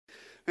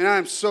And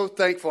I'm so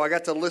thankful. I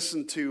got to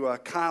listen to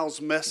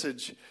Kyle's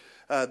message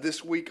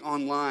this week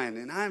online.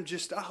 And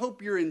I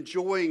hope you're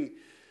enjoying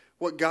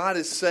what God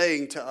is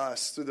saying to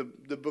us through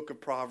the book of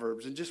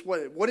Proverbs and just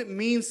what it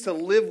means to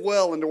live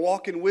well and to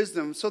walk in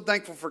wisdom. I'm so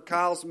thankful for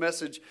Kyle's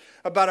message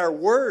about our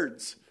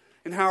words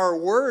and how our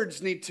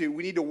words we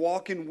need to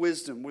walk in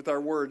wisdom with our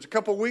words. A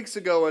couple weeks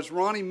ago, as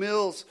Ronnie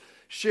Mills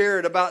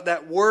shared about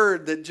that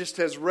word that just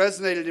has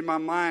resonated in my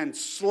mind,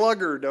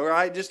 sluggard, all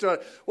right?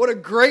 What a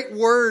great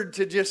word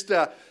to just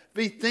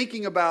be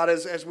thinking about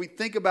as we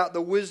think about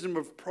the wisdom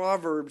of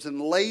Proverbs and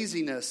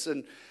laziness.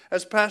 And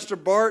as Pastor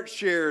Bart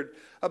shared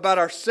about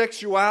our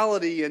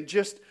sexuality and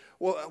just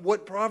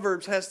what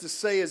Proverbs has to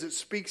say as it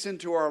speaks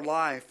into our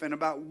life and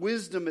about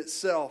wisdom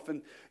itself.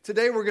 And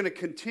today we're going to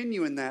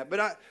continue in that.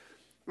 But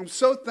I'm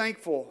so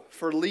thankful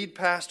for lead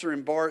pastor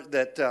and Bart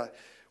that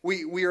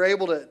we are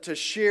able to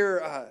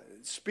share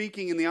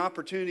speaking and the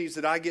opportunities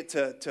that I get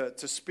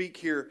to speak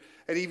here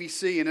at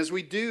EVC. And as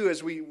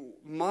we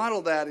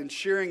model that and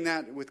sharing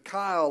that with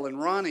Kyle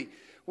and Ronnie,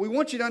 we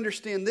want you to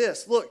understand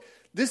this. Look,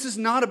 this is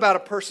not about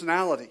a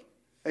personality.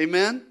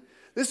 Amen?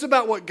 This is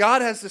about what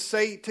God has to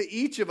say to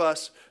each of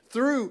us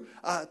through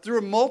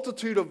a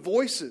multitude of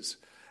voices.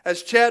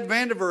 As Chad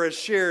Vandiver has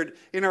shared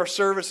in our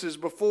services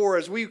before,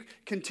 as we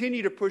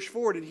continue to push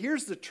forward. And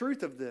here's the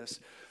truth of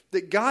this,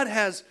 that God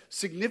has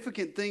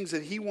significant things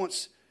that He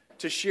wants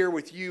to share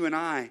with you and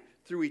I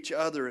through each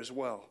other as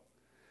well.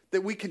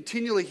 That we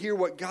continually hear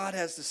what God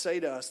has to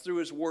say to us through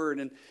His Word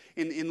and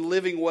in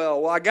living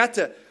well. Well, I got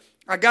to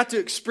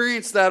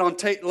experience that on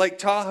Lake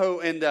Tahoe,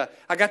 and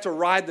I got to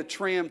ride the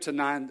tram to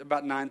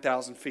about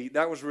 9,000 feet.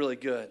 That was really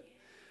good.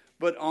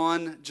 But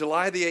on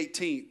July the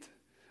 15th,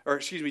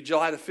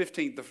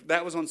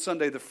 that was on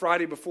Sunday, the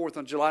Friday before,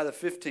 on July the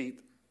 15th,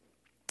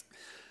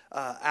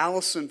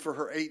 Allison, for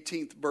her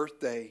 18th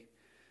birthday,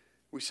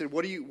 we said,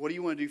 what do you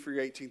want to do for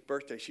your 18th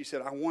birthday? She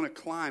said, I want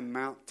to climb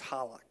Mount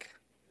Tallack,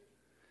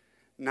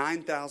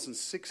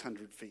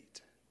 9,600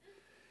 feet.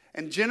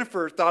 And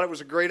Jennifer thought it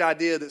was a great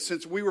idea that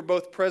since we were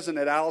both present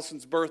at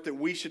Allison's birth, that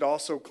we should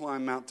also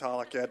climb Mount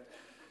Tallack at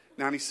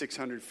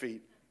 9,600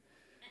 feet.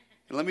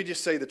 And let me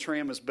just say the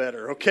tram is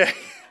better, okay?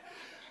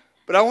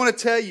 But I want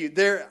to tell you,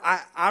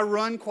 I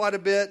run quite a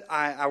bit,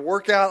 I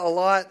work out a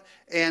lot,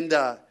 and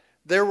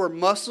there were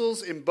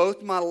muscles in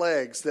both my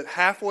legs that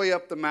halfway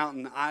up the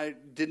mountain I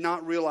did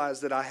not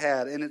realize that I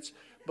had. And it's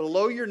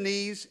below your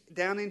knees,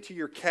 down into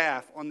your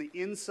calf, on the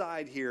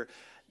inside here.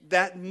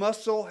 That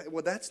muscle,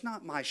 well, that's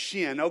not my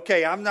shin.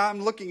 Okay,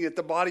 I'm looking at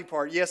the body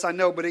part. Yes, I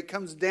know, but it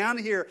comes down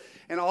here.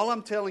 And all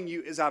I'm telling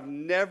you is I've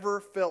never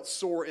felt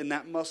sore in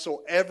that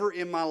muscle ever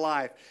in my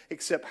life,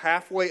 except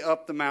halfway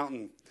up the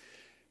mountain.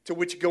 To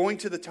which going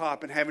to the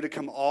top and having to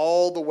come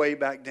all the way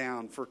back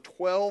down for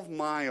 12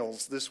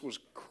 miles, this was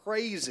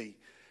crazy.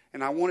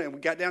 And we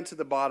got down to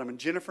the bottom, and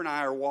Jennifer and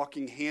I are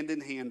walking hand in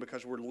hand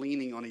because we're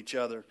leaning on each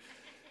other.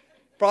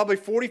 Probably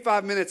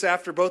 45 minutes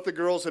after both the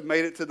girls had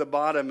made it to the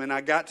bottom, and I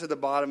got to the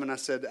bottom and I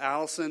said,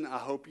 Allison, I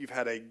hope you've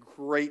had a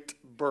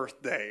great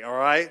birthday, all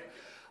right?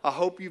 I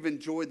hope you've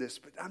enjoyed this.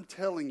 But I'm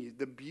telling you,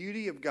 the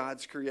beauty of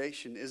God's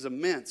creation is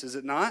immense, is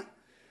it not?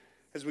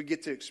 As we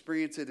get to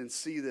experience it and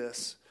see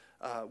this,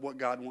 what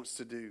God wants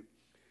to do.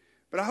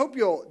 But I hope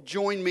you'll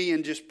join me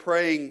in just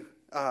praying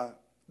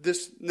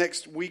this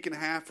next week and a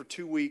half or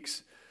 2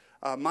 weeks.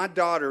 My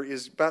daughter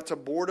is about to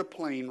board a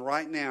plane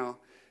right now.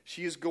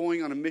 She is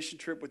going on a mission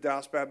trip with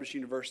Dallas Baptist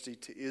University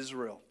to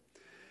Israel.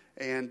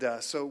 And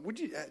so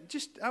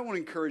I want to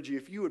encourage you,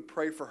 if you would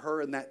pray for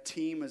her and that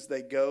team as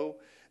they go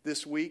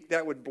this week,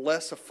 that would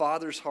bless a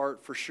father's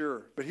heart for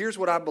sure. But here's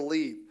what I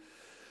believe,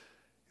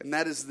 and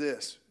that is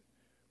this.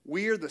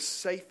 We are the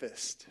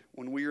safest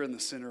when we are in the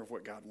center of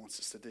what God wants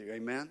us to do.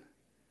 Amen?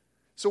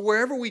 So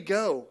wherever we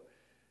go,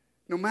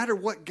 no matter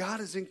what, God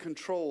is in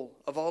control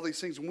of all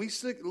these things. When we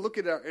look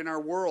at in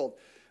our world,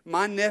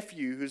 my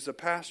nephew, who's the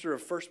pastor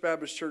of First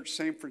Baptist Church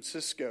San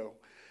Francisco,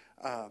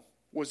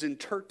 was in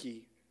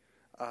Turkey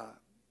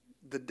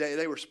the day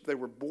they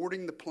were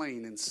boarding the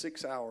plane in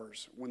 6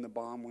 hours when the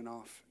bomb went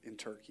off in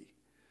Turkey.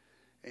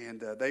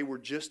 And they were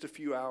just a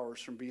few hours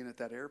from being at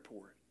that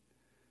airport.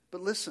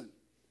 But listen,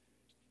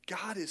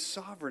 God is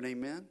sovereign,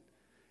 amen?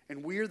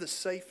 And we are the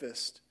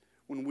safest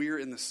when we are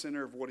in the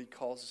center of what He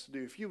calls us to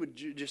do. If you would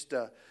just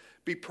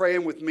be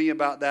praying with me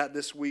about that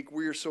this week,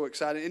 we are so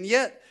excited. And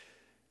yet,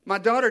 my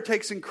daughter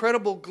takes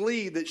incredible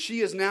glee that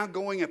she is now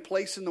going a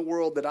place in the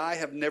world that I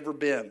have never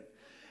been.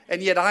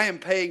 And yet I am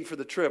paying for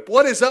the trip.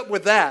 What is up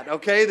with that,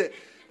 okay,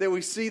 that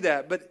we see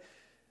that? But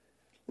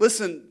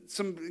listen,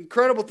 some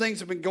incredible things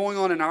have been going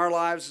on in our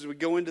lives as we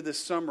go into this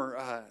summer.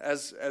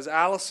 As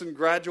Allison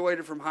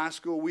graduated from high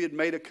school, we had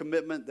made a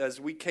commitment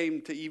as we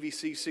came to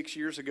EVC 6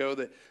 years ago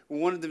that we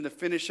wanted them to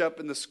finish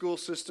up in the school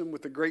system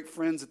with the great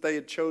friends that they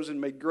had chosen,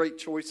 made great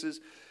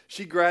choices.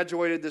 She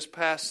graduated this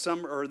past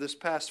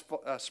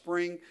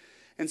spring.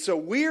 And so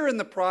we are in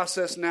the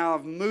process now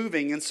of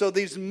moving. And so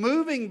these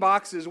moving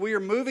boxes, we are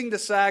moving to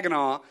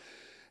Saginaw.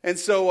 And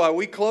so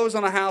we close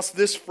on a house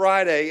this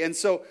Friday. And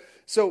so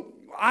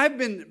I've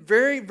been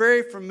very,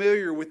 very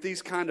familiar with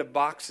these kind of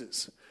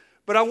boxes.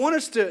 But I want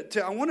us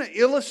I want to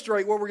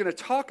illustrate what we're going to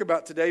talk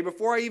about today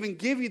before I even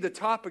give you the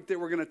topic that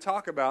we're going to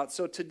talk about.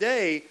 So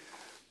today,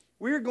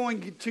 we're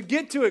going to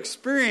get to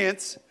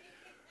experience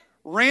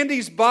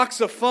Randy's Box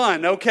of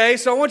Fun, okay?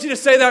 So I want you to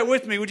say that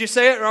with me. Would you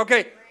say it?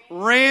 Okay.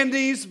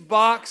 Randy's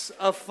Box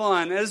of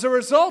Fun. As a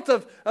result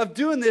of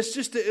doing this,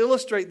 just to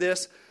illustrate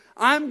this,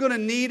 I'm going to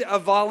need a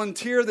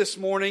volunteer this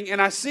morning,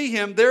 and I see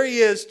him. There he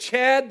is,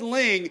 Chad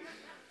Ling.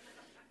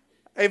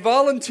 A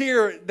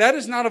volunteer, that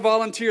is not a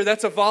volunteer,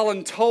 that's a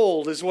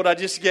voluntold is what I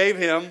just gave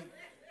him.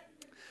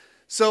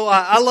 So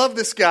I love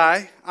this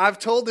guy. I've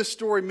told this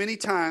story many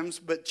times,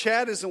 but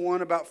Chad is the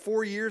one about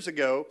 4 years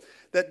ago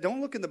that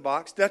don't look in the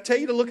box. Did I tell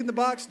you to look in the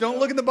box? Don't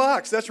look in the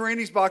box. That's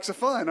Randy's Box of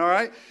Fun, all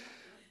right?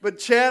 But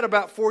Chad,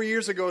 about 4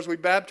 years ago, as we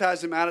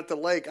baptized him out at the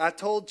lake, I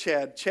told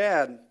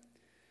Chad,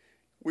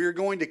 we are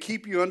going to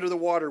keep you under the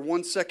water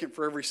 1 second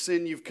for every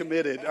sin you've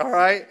committed, all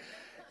right?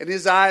 And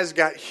his eyes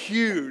got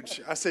huge.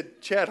 I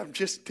said, Chad, I'm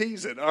just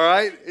teasing, all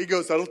right? He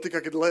goes, I don't think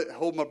I could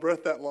hold my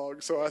breath that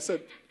long. So I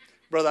said,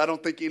 brother, I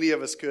don't think any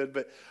of us could,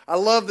 but I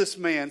love this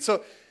man.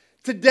 So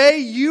today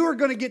you are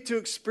going to get to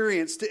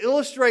experience, to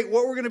illustrate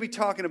what we're going to be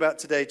talking about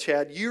today,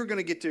 Chad, you're going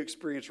to get to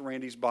experience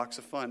Randy's Box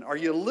of Fun. Are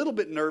you a little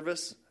bit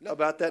nervous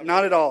about that?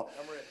 Not at all.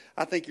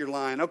 I think you're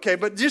lying. Okay,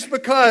 but just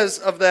because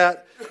of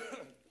that,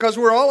 because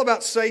we're all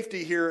about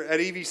safety here at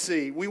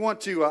EVC, we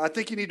want to, I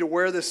think you need to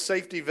wear this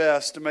safety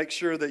vest to make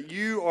sure that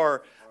you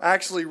are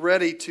actually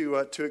ready to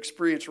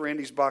experience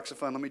Randy's Box of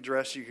Fun. Let me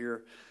dress you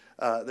here.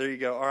 There you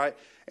go. All right.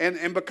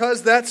 And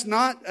because that's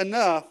not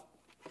enough,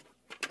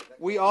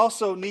 we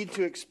also need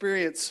to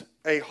experience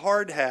a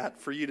hard hat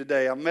for you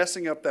today. I'm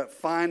messing up that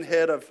fine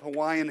head of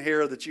Hawaiian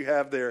hair that you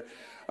have there.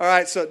 All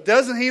right. So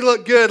doesn't he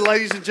look good,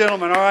 ladies and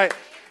gentlemen? All right.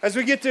 As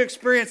we get to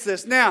experience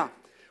this. Now,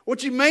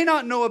 what you may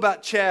not know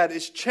about Chad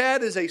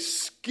is a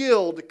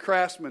skilled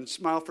craftsman.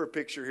 Smile for a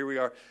picture. Here we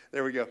are.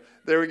 There we go.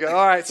 There we go.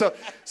 All right.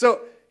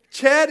 So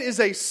Chad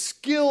is a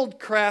skilled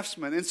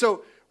craftsman. And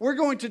so we're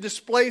going to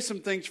display some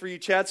things for you,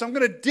 Chad. So I'm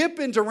going to dip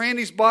into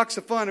Randy's Box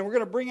of Fun, and we're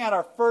going to bring out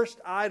our first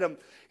item.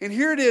 And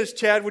here it is,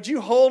 Chad. Would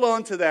you hold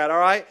on to that, all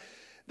right?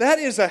 That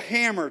is a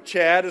hammer,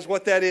 Chad, is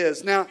what that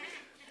is. Now,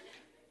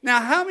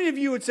 how many of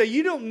you would say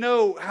you don't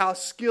know how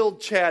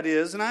skilled Chad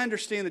is? And I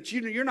understand that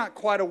you're not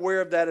quite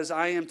aware of that as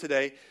I am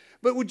today.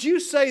 But would you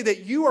say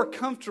that you are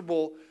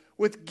comfortable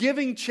with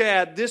giving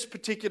Chad this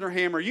particular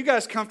hammer? Are you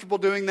guys comfortable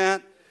doing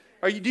that?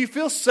 Do you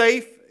feel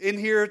safe in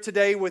here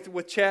today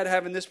with Chad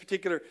having this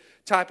particular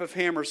type of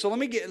hammer? So let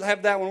me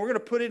have that one. We're going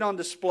to put it on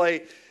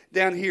display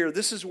down here.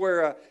 This is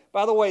where,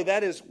 by the way,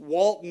 that is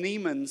Walt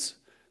Neiman's.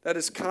 That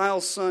is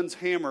Kyle's son's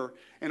hammer.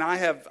 And I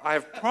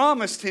have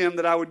promised him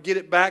that I would get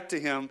it back to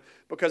him,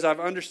 because I've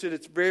understood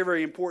it's very,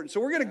 very important.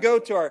 So we're going to go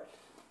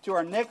to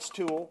our next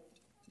tool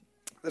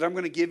that I'm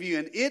going to give you,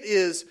 and it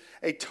is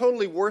a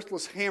totally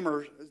worthless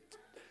hammer,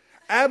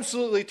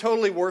 absolutely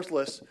totally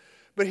worthless.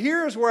 But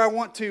here's where I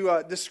want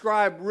to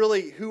describe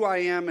really who I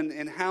am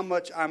and how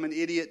much I'm an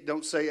idiot.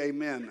 Don't say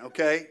amen,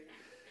 okay?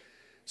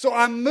 So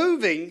I'm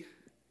moving,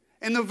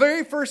 and the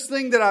very first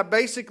thing that I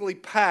basically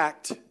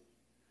packed.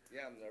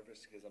 Yeah, I'm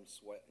nervous because I'm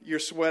sweating. You're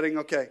sweating?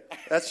 Okay.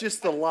 That's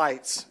just the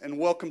lights, and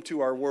welcome to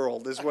our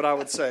world is what I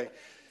would say.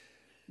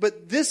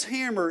 But this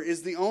hammer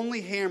is the only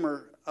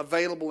hammer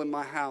available in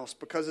my house,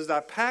 because as I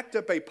packed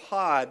up a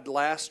pod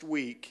last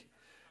week,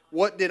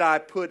 what did I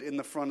put in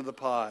the front of the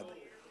pod?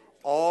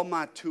 All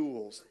my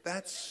tools.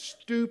 That's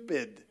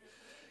stupid.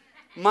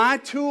 My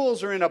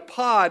tools are in a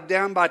pod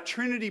down by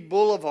Trinity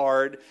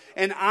Boulevard,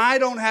 and I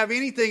don't have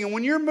anything. And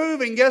when you're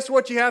moving, guess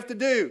what you have to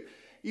do?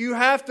 You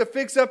have to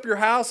fix up your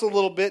house a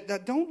little bit. Now,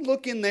 don't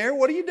look in there.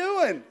 What are you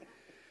doing?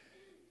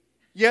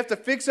 You have to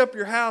fix up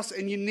your house,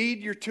 and you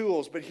need your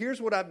tools. But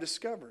here's what I've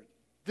discovered.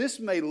 This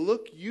may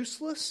look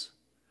useless,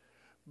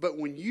 but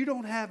when you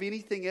don't have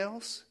anything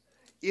else,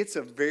 it's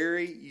a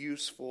very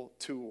useful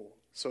tool.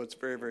 So it's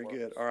very, very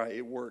good. All right,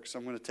 it works.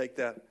 I'm going to take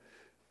that.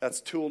 That's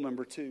tool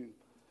number 2.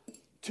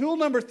 Tool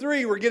number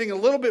 3, we're getting a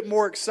little bit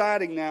more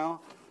exciting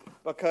now,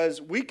 because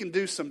we can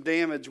do some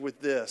damage with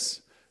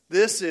this.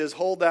 This is,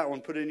 hold that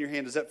one, put it in your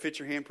hand. Does that fit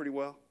your hand pretty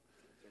well?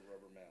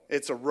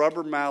 It's a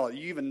rubber mallet.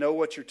 You even know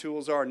what your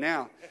tools are.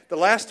 Now, the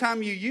last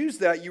time you used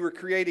that, you were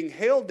creating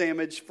hail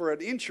damage for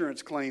an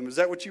insurance claim. Is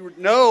that what you were?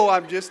 No,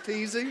 I'm just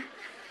teasing.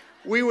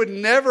 We would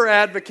never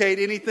advocate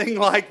anything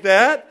like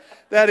that.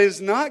 That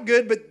is not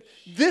good. But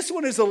this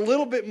one is a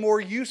little bit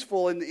more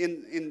useful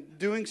in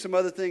doing some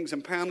other things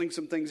and pounding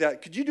some things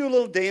out. Could you do a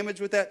little damage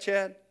with that,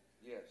 Chad?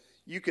 Yes.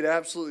 You could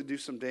absolutely do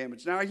some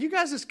damage. Now, are you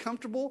guys as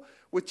comfortable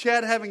with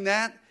Chad having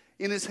that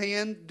in his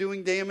hand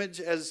doing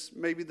damage as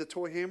maybe the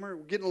toy hammer?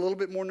 We're getting a little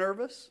bit more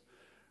nervous?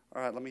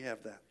 All right, let me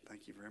have that.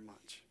 Thank you very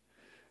much.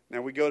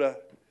 Now we go to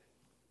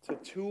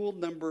tool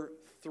number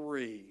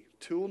 3.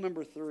 Tool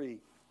number 3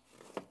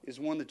 is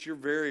one that you're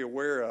very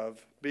aware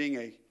of, being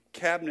a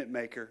cabinet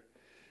maker.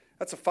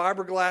 That's a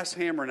fiberglass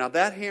hammer. Now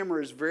that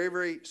hammer is very,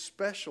 very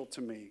special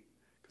to me,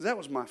 because that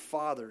was my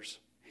father's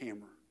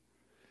hammer.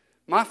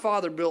 My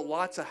father built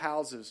lots of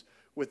houses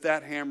with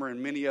that hammer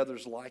and many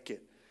others like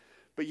it.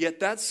 But yet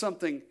that's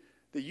something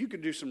that you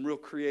could do some real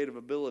creative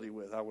ability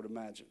with, I would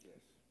imagine.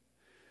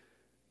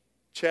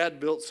 Chad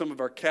built some of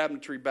our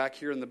cabinetry back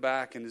here in the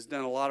back and has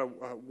done a lot of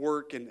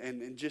work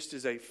and just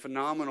is a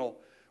phenomenal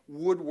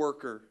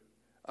woodworker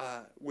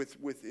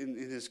in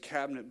his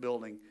cabinet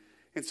building.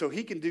 And so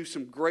he can do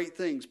some great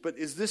things. But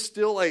is this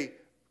still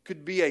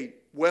could be a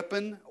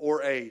weapon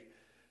or a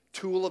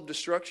tool of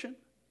destruction?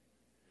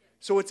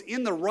 So it's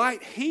in the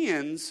right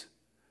hands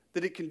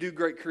that it can do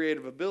great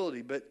creative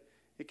ability, but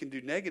it can do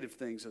negative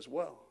things as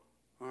well.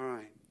 All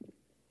right.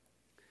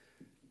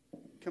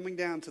 Coming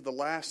down to the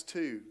last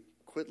two.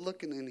 Quit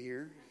looking in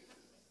here.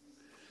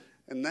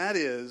 And that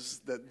is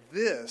that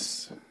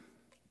this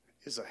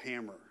is a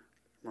hammer.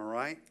 Am I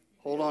right?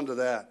 Hold on to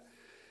that.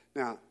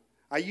 Now,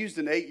 I used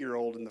an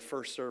 8-year-old in the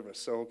first service,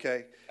 so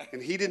okay?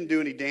 And he didn't do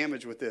any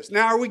damage with this.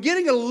 Now, are we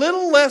getting a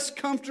little less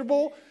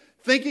comfortable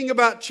thinking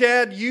about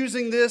Chad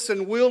using this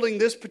and wielding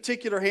this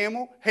particular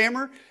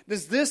hammer?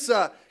 Does this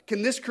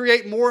can this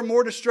create more and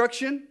more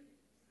destruction?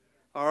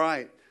 All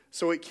right,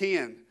 so it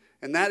can.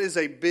 And that is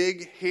a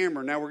big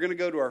hammer. Now, we're going to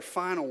go to our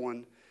final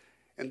one.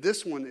 And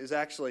this one is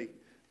actually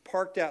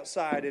parked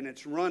outside and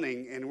it's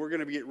running, and we're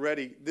going to get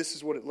ready. This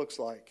is what it looks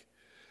like.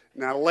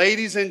 Now,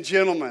 ladies and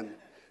gentlemen,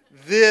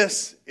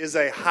 this is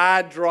a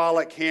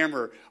hydraulic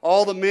hammer.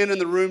 All the men in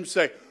the room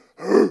say,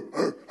 "Hur,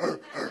 hur,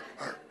 hur, hur,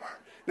 hur."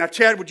 Now,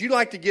 Chad, would you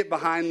like to get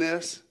behind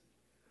this?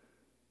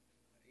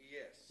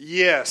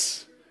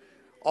 Yes.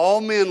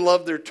 All men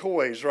love their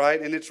toys,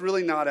 right? And it's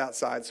really not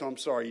outside, so I'm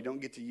sorry, you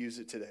don't get to use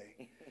it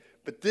today.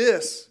 But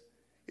this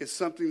is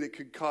something that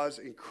could cause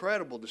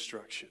incredible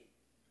destruction.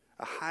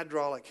 A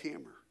hydraulic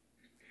hammer.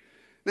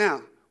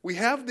 Now, we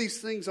have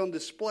these things on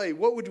display.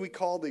 What would we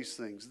call these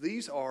things?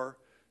 These are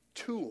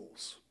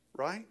tools,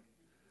 right?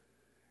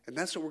 And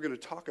that's what we're going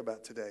to talk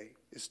about today,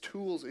 is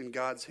tools in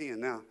God's hand.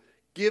 Now,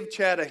 give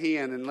Chad a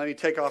hand and let me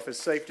take off his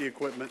safety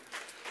equipment.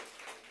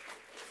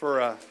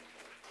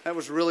 That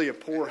was really a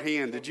poor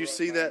hand. Did you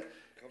see that?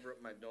 Cover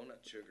up my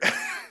donut sugar.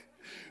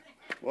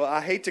 Well,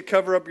 I hate to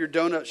cover up your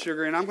donut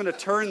sugar, and I'm going to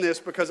turn this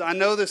because I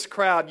know this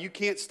crowd, you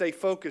can't stay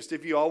focused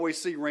if you always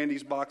see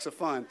Randy's box of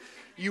fun.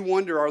 You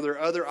wonder, are there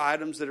other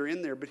items that are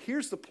in there? But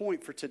here's the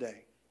point for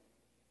today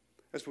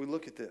as we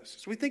look at this.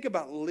 As we think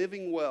about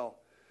living well,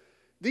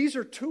 these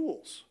are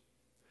tools.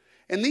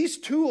 And these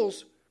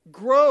tools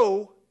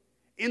grow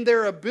in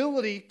their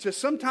ability to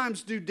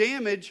sometimes do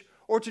damage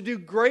or to do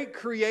great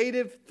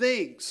creative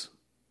things.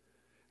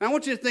 And I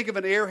want you to think of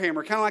an air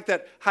hammer, kind of like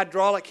that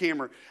hydraulic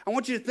hammer. I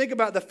want you to think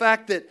about the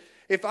fact that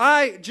if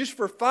I, just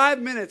for 5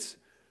 minutes,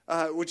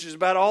 which is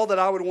about all that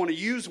I would want to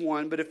use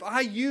one, but if I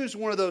use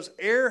one of those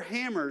air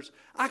hammers,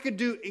 I could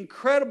do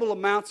incredible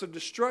amounts of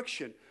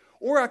destruction.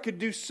 Or I could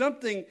do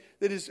something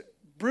that is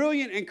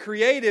brilliant and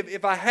creative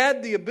if I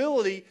had the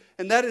ability,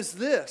 and that is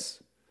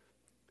this.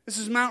 This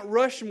is Mount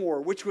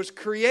Rushmore, which was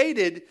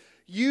created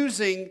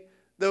using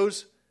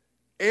those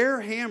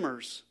air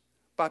hammers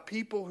by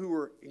people who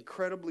were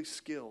incredibly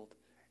skilled.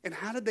 And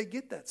how did they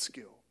get that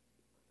skill?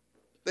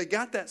 They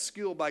got that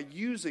skill by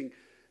using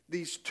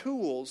these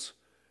tools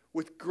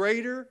with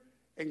greater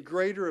and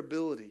greater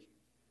ability.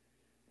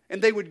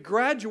 And they would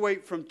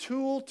graduate from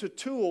tool to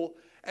tool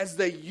as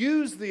they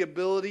used the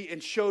ability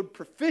and showed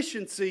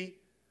proficiency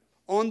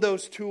on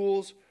those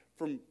tools,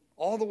 from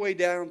all the way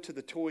down to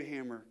the toy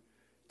hammer,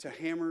 to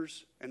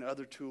hammers and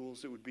other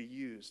tools that would be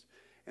used.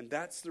 And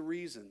that's the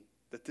reason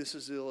that this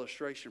is the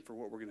illustration for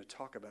what we're going to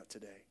talk about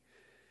today.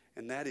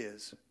 And that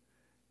is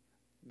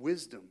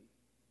wisdom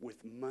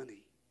with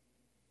money.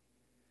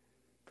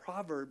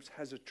 Proverbs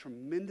has a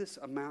tremendous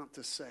amount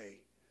to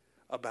say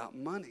about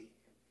money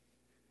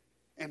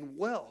and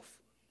wealth.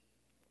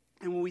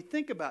 And when we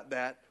think about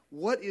that,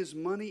 what is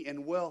money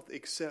and wealth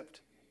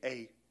except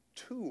a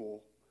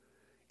tool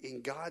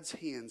in God's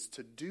hands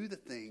to do the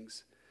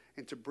things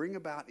and to bring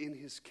about in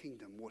His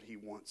kingdom what He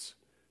wants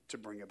to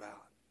bring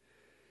about?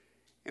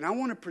 And I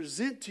want to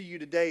present to you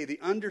today the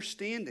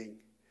understanding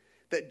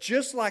that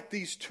just like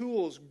these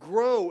tools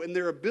grow in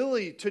their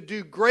ability to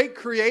do great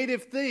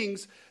creative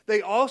things,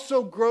 they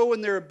also grow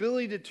in their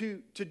ability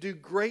to do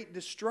great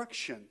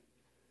destruction.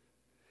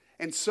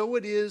 And so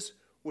it is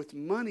with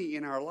money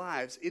in our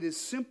lives. It is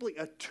simply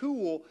a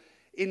tool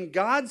in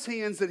God's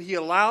hands that He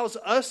allows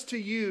us to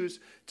use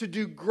to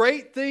do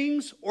great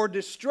things or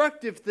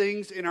destructive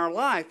things in our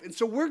life. And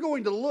so we're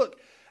going to look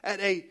at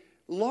a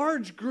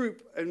large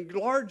group and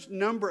large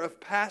number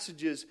of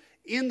passages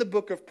in the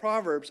book of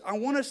Proverbs. I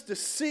want us to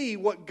see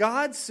what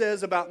God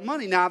says about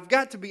money. Now, I've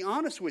got to be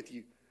honest with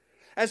you.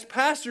 As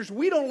pastors,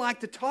 we don't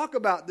like to talk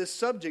about this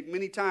subject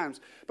many times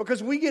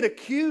because we get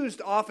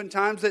accused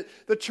oftentimes that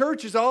the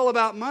church is all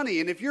about money.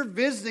 And if you're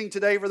visiting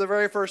today for the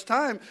very first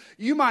time,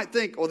 you might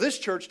think, well, this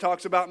church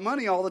talks about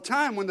money all the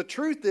time, when the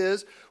truth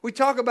is we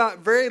talk about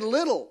very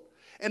little.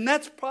 And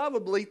that's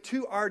probably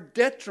to our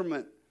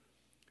detriment,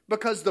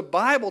 because the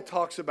Bible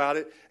talks about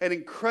it an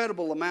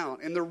incredible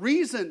amount. And the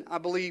reason I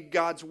believe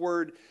God's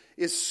Word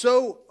is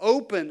so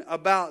open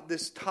about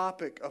this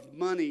topic of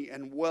money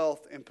and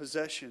wealth and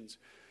possessions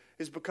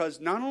is because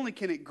not only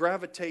can it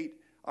gravitate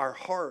our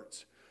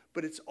hearts,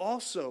 but it's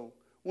also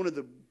one of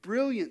the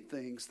brilliant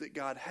things that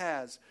God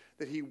has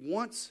that He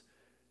wants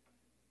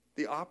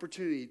the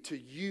opportunity to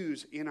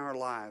use in our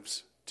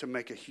lives to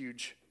make a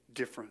huge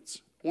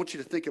difference. I want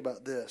you to think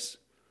about this.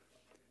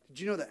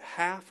 Did you know that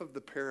half of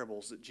the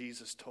parables that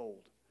Jesus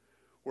told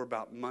were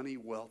about money,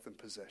 wealth, and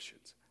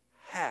possessions?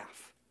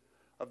 Half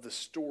of the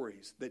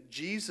stories that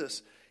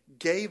Jesus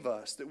gave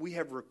us that we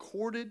have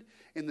recorded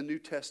in the New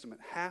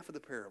Testament, half of the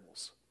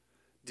parables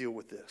deal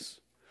with this.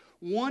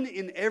 1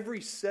 in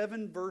every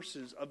 7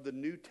 verses of the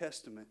New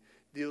Testament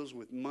deals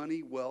with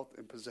money, wealth,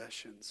 and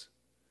possessions.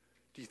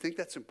 Do you think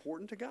that's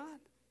important to God?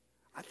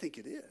 I think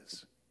it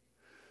is.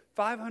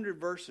 500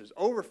 verses,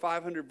 over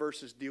 500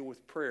 verses deal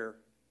with prayer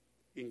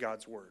in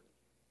God's Word.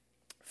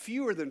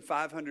 Fewer than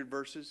 500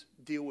 verses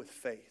deal with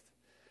faith.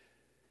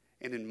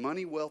 And in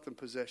money, wealth, and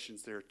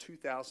possessions, there are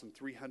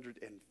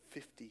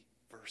 2,350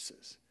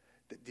 verses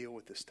that deal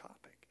with this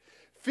topic.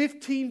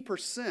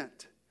 15%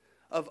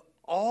 of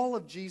all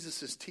of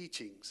Jesus'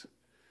 teachings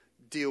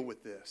deal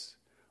with this.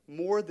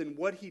 More than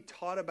what he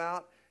taught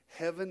about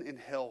heaven and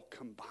hell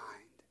combined.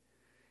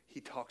 He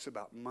talks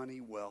about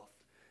money, wealth,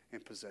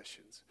 and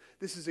possessions.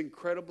 This is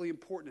incredibly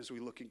important as we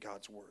look at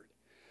God's Word.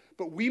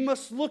 But we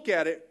must look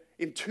at it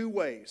in 2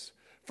 ways.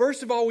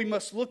 First of all, we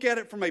must look at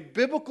it from a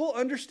biblical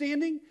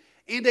understanding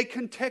and a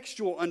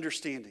contextual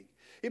understanding.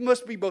 It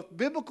must be both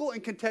biblical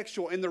and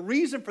contextual. And the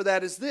reason for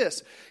that is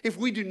this. If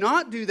we do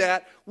not do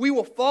that, we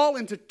will fall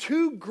into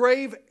 2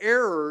 grave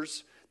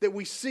errors that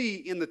we see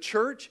in the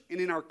church and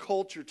in our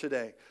culture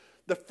today.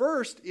 The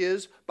first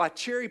is by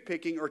cherry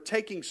picking or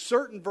taking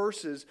certain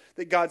verses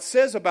that God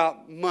says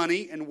about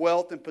money and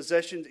wealth and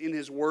possessions in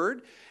His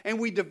Word, and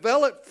we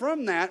develop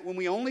from that, when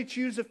we only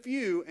choose a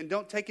few and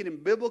don't take it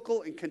in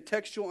biblical and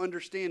contextual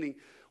understanding,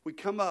 we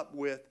come up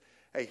with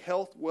a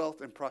health,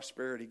 wealth, and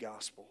prosperity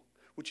gospel,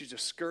 which is a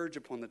scourge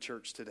upon the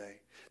church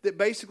today. That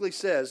basically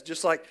says,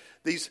 just like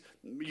these,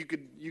 you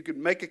could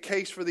make a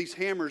case for these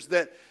hammers,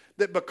 that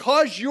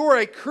because you're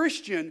a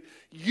Christian,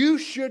 you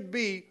should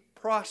be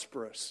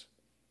prosperous.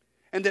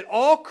 And that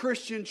all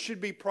Christians should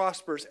be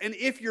prosperous. And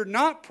if you're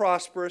not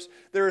prosperous,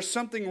 there is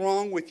something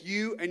wrong with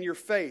you and your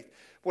faith.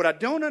 What I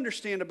don't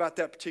understand about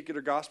that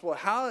particular gospel,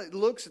 how it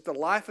looks at the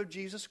life of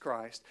Jesus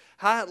Christ,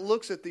 how it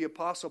looks at the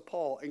Apostle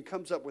Paul, and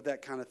comes up with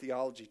that kind of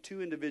theology.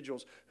 2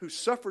 individuals who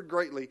suffered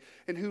greatly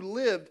and who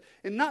lived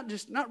in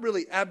not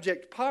really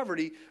abject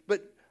poverty,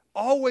 but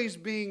always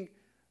being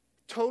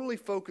totally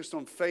focused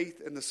on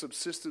faith and the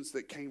subsistence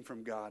that came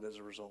from God as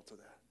a result of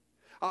that.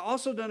 I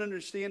also don't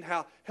understand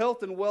how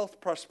health and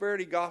wealth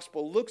prosperity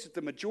gospel looks at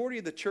the majority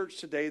of the church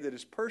today that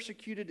is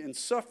persecuted and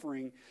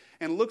suffering,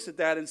 and looks at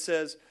that and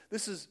says,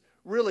 this is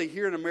really,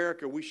 here in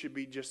America, we should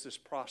be just this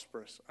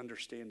prosperous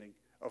understanding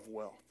of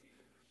wealth.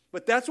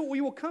 But that's what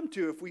we will come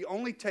to if we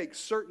only take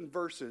certain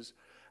verses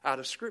out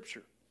of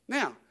Scripture.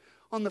 Now,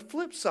 on the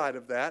flip side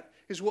of that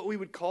is what we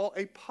would call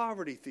a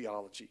poverty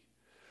theology.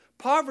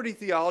 Poverty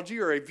theology,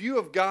 or a view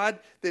of God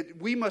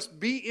that we must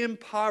be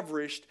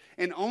impoverished,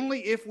 and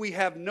only if we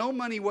have no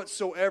money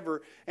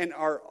whatsoever and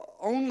are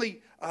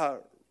only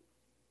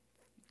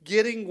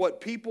getting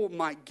what people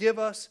might give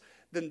us,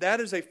 then that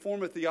is a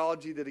form of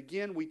theology that,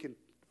 again, we can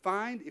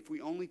find if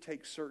we only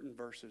take certain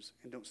verses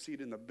and don't see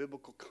it in the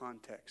biblical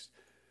context.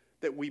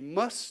 That we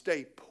must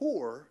stay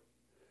poor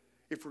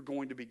if we're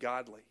going to be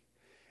godly.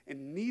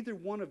 And neither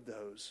one of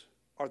those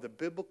are the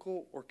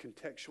biblical or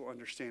contextual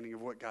understanding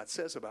of what God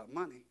says about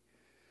money.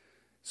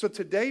 So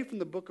today from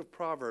the book of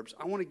Proverbs,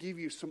 I want to give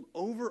you some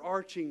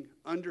overarching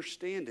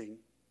understanding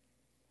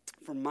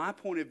from my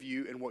point of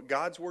view and what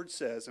God's Word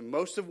says. And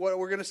most of what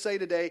we're going to say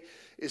today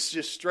is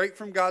just straight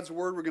from God's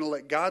Word. We're going to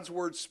let God's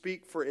Word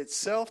speak for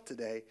itself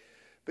today.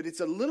 But it's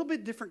a little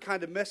bit different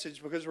kind of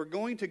message because we're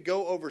going to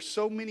go over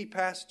so many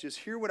passages.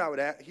 Here's what I would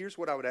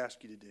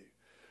ask you to do.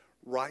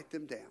 Write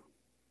them down.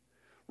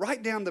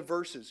 Write down the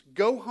verses.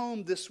 Go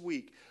home this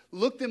week.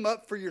 Look them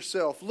up for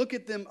yourself. Look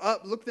them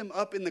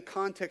up in the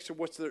context of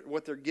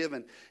what they're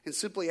given. And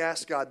simply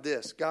ask God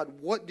this. God,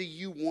 what do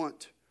you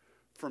want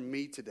from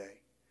me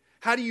today?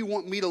 How do you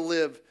want me to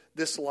live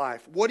this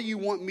life? What do you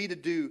want me to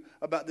do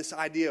about this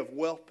idea of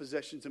wealth,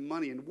 possessions, and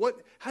money? And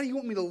how do you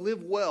want me to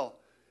live well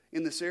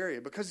in this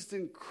area? Because it's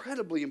an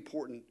incredibly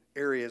important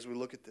area as we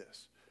look at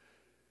this.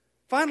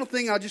 Final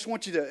thing I just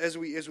want you to, as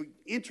we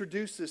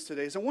introduce this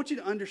today, is I want you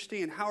to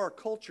understand how our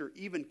culture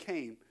even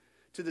came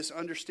to this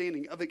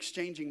understanding of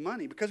exchanging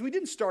money. Because we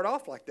didn't start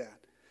off like that.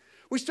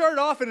 We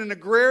started off in an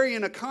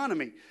agrarian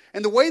economy.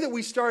 And the way that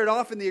we started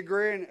off in the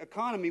agrarian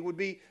economy would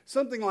be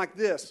something like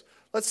this.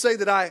 Let's say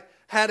that I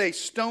had a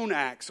stone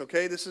axe,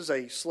 okay? This is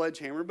a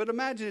sledgehammer, but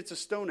imagine it's a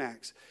stone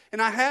axe.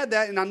 And I had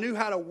that and I knew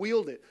how to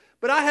wield it.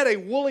 But I had a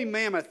woolly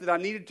mammoth that I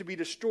needed to be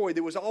destroyed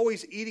that was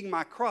always eating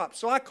my crops.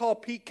 So I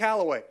called Pete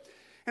Calloway.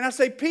 And I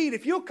say, Pete,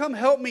 if you'll come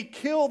help me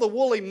kill the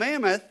woolly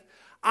mammoth,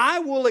 I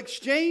will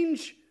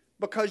exchange,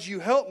 because you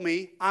helped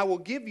me, I will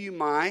give you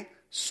my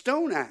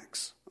stone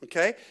axe.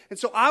 Okay? And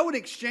so I would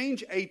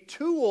exchange a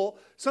tool,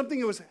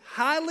 something that was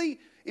highly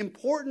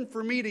important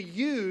for me to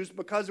use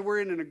because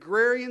we're in an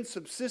agrarian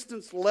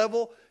subsistence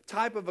level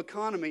type of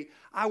economy.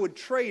 I would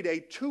trade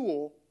a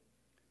tool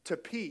to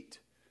Pete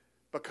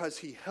because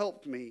he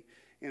helped me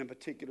in a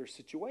particular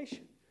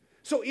situation.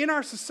 So in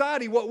our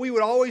society, what we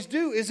would always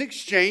do is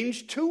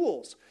exchange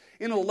tools.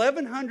 In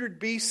 1100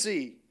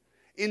 BC,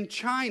 in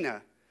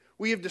China,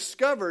 we have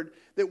discovered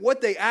that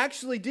what they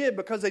actually did,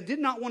 because they did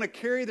not want to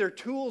carry their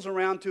tools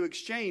around to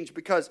exchange,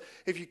 because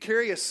if you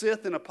carry a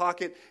scythe in a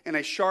pocket and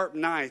a sharp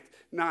knife,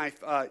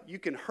 you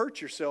can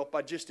hurt yourself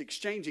by just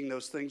exchanging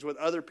those things with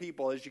other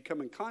people as you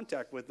come in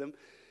contact with them.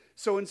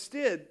 So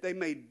instead, they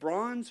made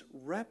bronze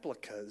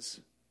replicas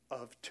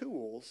of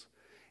tools,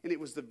 and it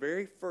was the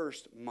very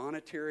first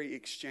monetary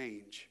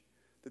exchange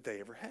that they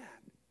ever had.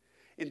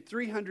 In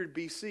 300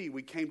 BC,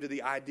 we came to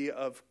the idea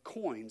of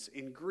coins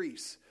in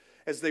Greece,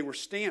 as they were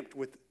stamped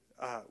with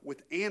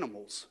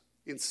animals,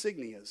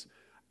 insignias,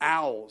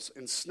 owls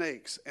and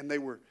snakes, and they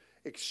were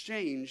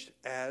exchanged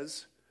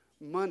as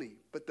money.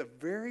 But the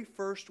very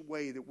first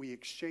way that we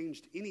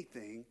exchanged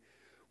anything,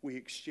 we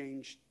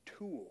exchanged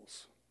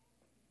tools.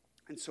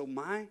 And so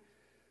my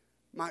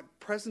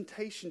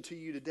presentation to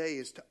you today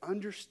is to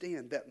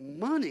understand that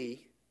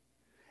money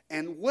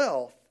and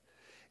wealth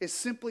is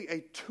simply a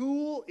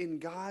tool in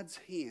God's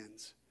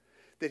hands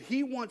that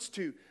He wants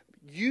to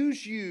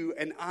use you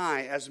and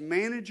I as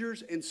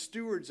managers and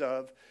stewards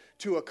of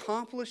to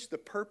accomplish the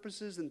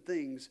purposes and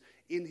things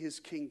in His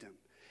kingdom.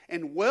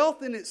 And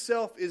wealth in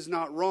itself is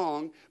not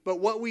wrong, but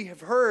what we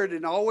have heard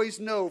and always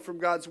know from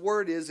God's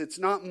Word is it's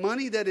not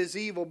money that is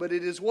evil, but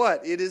it is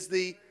what? It is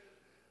the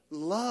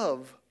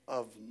love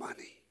of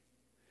money.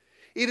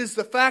 It is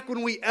the fact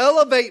when we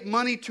elevate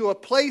money to a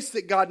place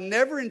that God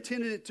never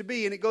intended it to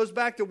be, and it goes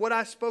back to what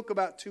I spoke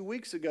about 2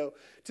 weeks ago,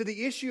 to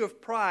the issue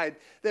of pride,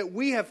 that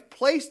we have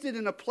placed it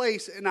in a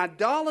place, an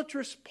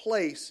idolatrous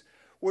place,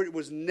 where it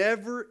was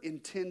never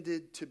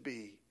intended to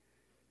be.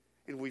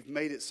 And we've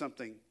made it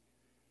something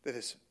that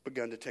has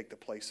begun to take the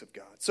place of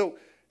God. So,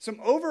 some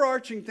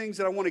overarching things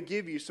that I want to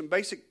give you, some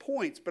basic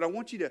points, but I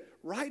want you to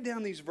write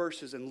down these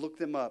verses and look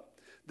them up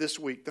this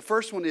week. The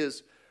first one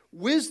is,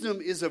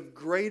 wisdom is of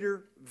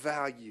greater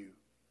value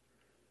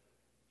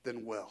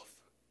than wealth.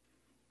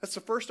 That's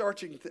the first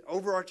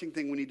overarching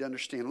thing we need to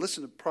understand.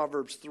 Listen to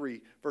Proverbs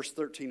 3, verse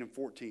 13 and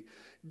 14.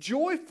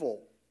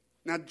 Joyful.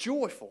 Now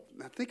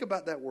think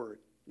about that word.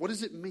 What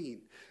does it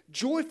mean?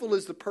 Joyful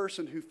is the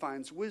person who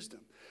finds wisdom.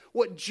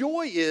 What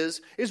joy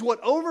is what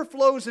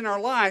overflows in our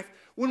life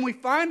when we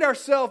find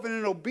ourselves in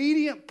an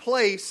obedient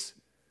place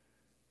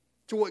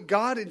to what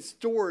God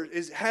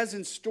has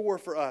in store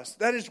for us.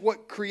 That is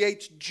what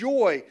creates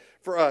joy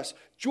for us.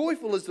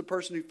 Joyful is the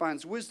person who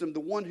finds wisdom, the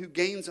one who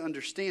gains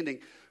understanding.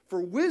 For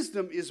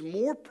wisdom is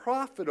more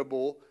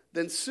profitable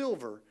than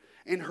silver,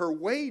 and her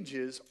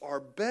wages are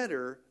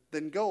better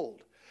than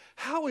gold.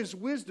 How is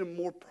wisdom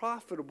more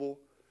profitable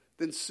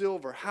than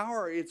silver? How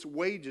are its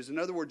wages? In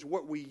other words,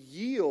 what we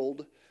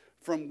yield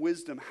from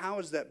wisdom, how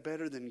is that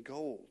better than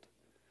gold?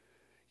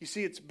 You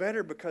see, it's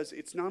better because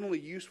it's not only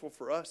useful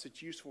for us,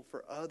 it's useful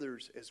for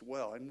others as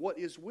well. And what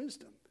is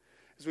wisdom?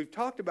 As we've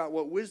talked about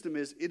what wisdom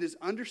is, it is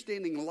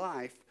understanding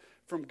life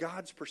from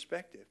God's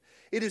perspective.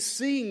 It is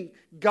seeing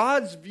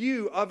God's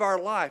view of our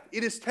life.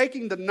 It is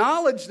taking the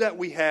knowledge that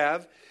we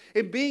have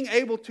and being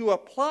able to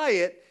apply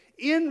it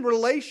in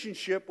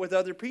relationship with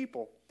other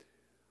people.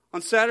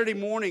 On Saturday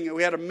morning,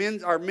 we had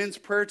our men's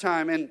prayer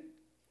time, and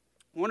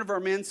one of our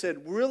men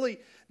said, really,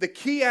 the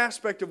key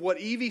aspect of what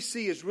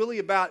EVC is really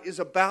about is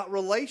about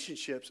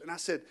relationships. And I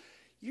said,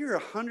 you're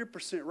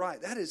 100% right.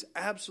 That is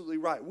absolutely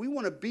right. We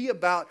want to be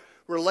about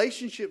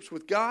relationships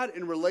with God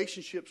and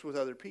relationships with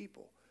other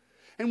people.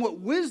 And what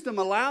wisdom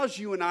allows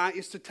you and I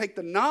is to take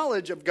the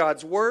knowledge of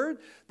God's Word,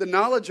 the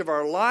knowledge of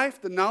our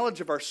life, the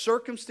knowledge of our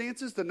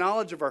circumstances, the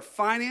knowledge of our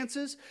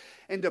finances,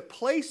 and to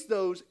place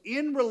those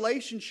in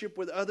relationship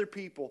with other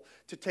people,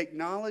 to take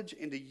knowledge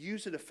and to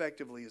use it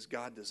effectively as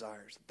God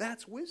desires.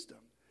 That's wisdom.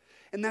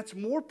 And that's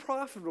more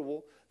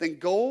profitable than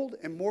gold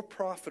and more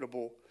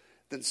profitable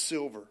than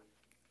silver.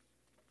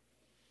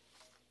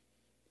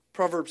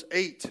 Proverbs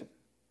 8,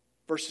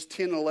 verses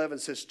 10 and 11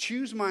 says,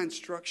 choose my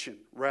instruction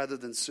rather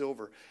than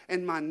silver,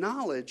 and my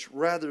knowledge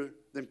rather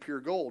than pure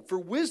gold. For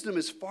wisdom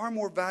is far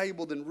more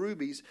valuable than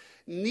rubies.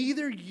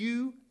 Nothing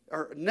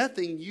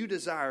you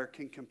desire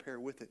can compare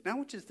with it. Now I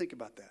want you to think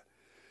about that.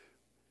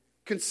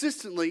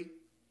 Consistently,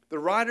 the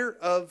writer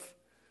of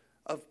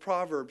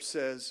Proverbs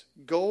says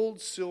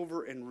gold,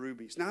 silver, and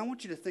rubies. Now I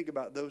want you to think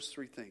about those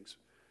three things.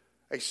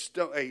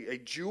 A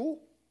jewel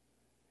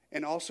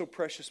and also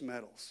precious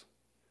metals.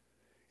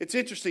 It's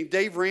interesting,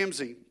 Dave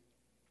Ramsey,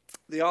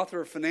 the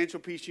author of Financial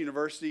Peace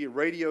University, a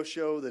radio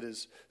show that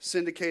is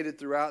syndicated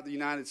throughout the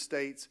United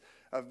States,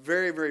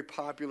 very, very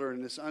popular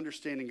in this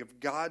understanding of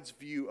God's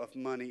view of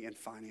money and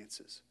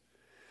finances.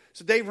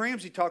 So Dave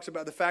Ramsey talks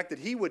about the fact that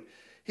he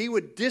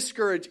would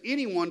discourage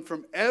anyone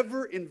from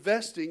ever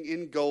investing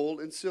in gold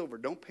and silver.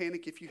 Don't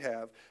panic if you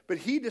have, but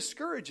he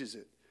discourages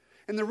it.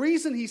 And the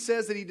reason he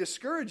says that he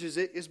discourages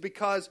it is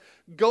because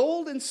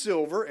gold and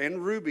silver,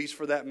 and rubies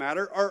for that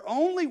matter, are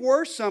only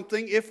worth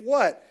something if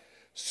what?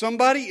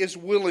 Somebody is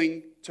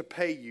willing to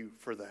pay you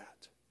for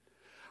that.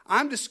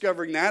 I'm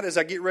discovering that as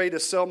I get ready to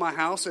sell my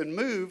house and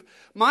move.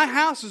 My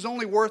house is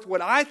only worth what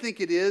I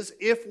think it is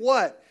if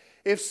what?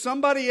 If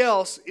somebody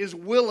else is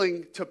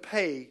willing to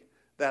pay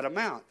that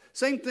amount.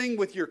 Same thing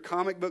with your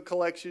comic book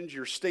collections,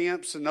 your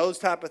stamps, and those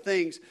type of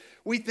things.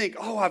 We think,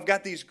 oh, I've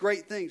got these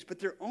great things, but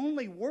they're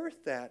only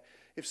worth that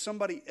if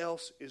somebody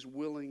else is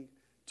willing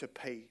to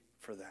pay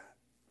for that.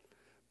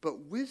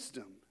 But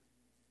wisdom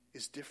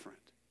is different.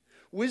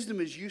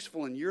 Wisdom is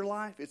useful in your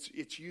life.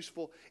 It's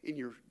useful in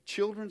your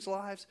children's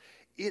lives.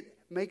 It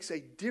makes a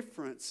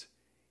difference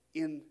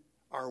in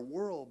our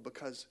world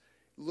because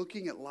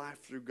looking at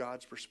life through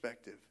God's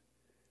perspective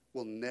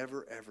will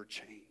never, ever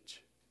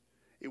change.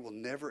 It will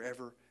never,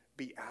 ever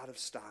be out of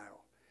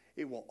style.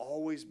 It will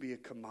always be a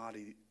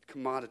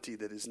commodity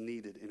that is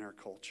needed in our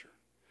culture.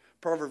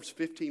 Proverbs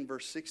 15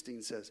 verse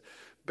 16 says,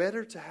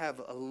 better to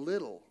have a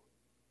little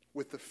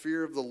with the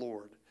fear of the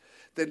Lord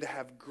than to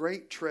have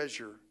great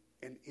treasure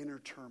and inner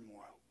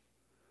turmoil.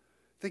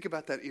 Think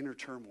about that inner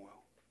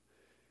turmoil.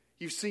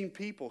 You've seen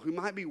people who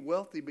might be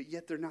wealthy, but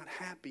yet they're not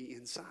happy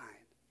inside.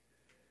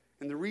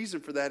 And the reason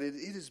for that is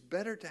it is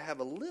better to have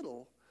a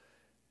little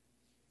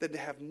than to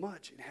have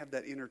much and have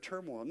that inner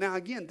turmoil. Now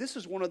again, this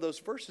is one of those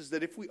verses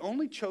that if we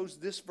only chose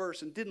this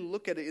verse and didn't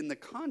look at it in the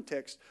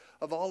context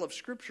of all of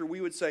Scripture, we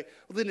would say,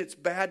 well, then it's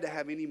bad to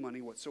have any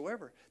money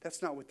whatsoever.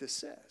 That's not what this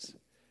says.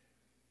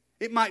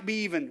 It might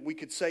be even, we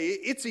could say,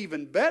 it's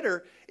even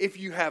better if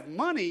you have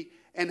money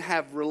and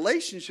have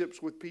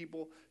relationships with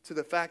people to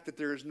the fact that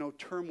there is no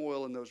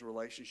turmoil in those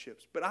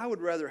relationships. But I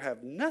would rather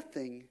have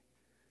nothing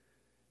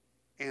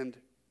and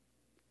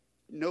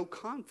no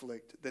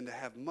conflict than to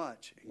have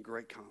much and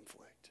great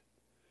conflict.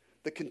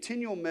 The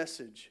continual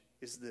message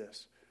is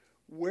this: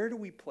 where do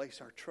we place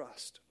our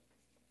trust?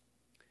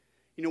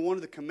 You know, one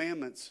of the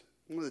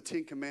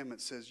 10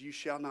 Commandments says, you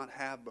shall not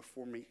have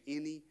before me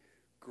any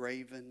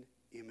graven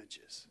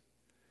images.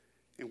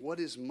 And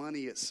what is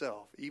money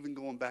itself, even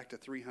going back to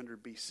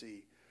 300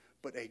 BC,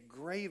 but a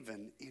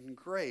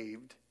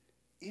engraved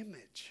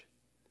image.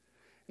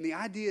 And the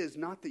idea is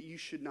not that you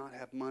should not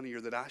have money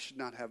or that I should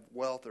not have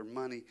wealth or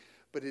money,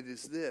 but it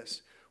is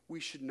this: we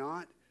should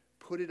not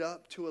put it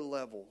up to a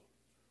level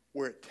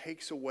where it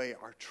takes away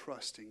our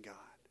trust in God.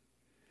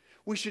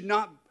 We should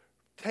not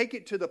take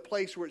it to the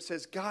place where it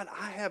says, God,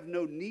 I have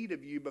no need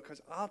of you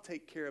because I'll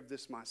take care of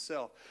this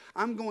myself.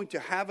 I'm going to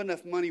have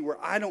enough money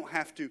where I don't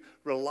have to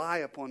rely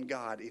upon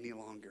God any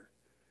longer.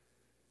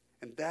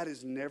 And that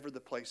is never the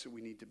place that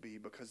we need to be,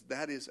 because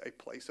that is a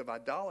place of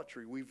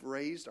idolatry. We've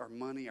raised our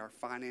money, our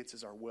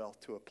finances, our wealth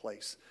to a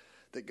place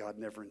that God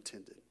never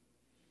intended.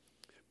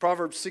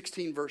 Proverbs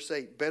 16 verse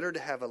 8, better to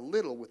have a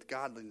little with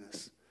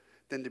godliness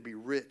than to be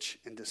rich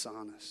and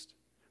dishonest.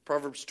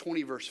 Proverbs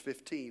 20 verse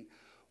 15,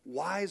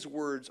 wise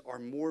words are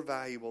more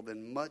valuable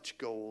than much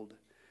gold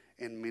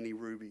and many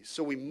rubies.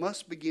 So we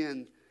must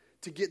begin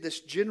to get this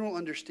general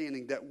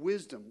understanding that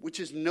wisdom, which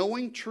is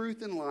knowing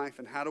truth in life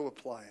and how to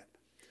apply it,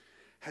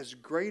 has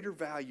greater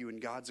value in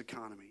God's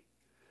economy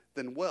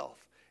than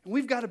wealth. And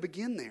we've got to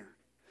begin there.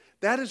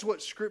 That is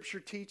what Scripture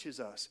teaches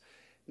us.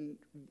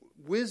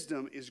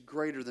 Wisdom is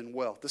greater than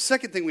wealth. The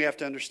second thing we have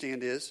to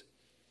understand is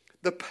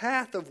the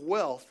path of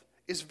wealth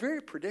is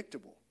very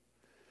predictable.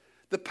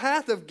 The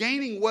path of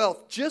gaining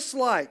wealth, just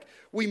like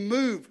we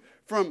move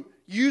from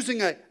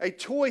using a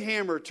toy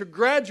hammer to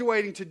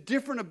graduating to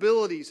different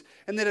abilities,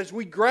 and that as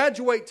we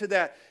graduate to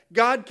that,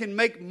 God can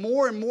make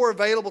more and more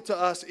available to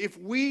us if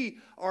we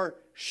are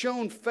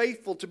shown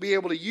faithful to be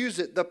able to use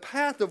it. The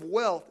path of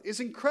wealth is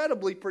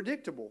incredibly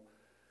predictable.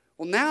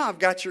 Well, now I've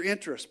got your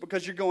interest,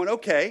 because you're going,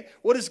 okay,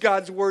 what does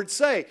God's Word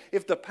say?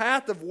 If the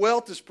path of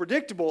wealth is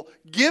predictable,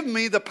 give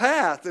me the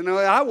path, and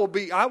I will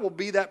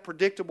be that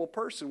predictable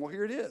person. Well,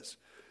 here it is.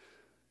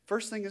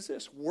 First thing is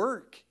this: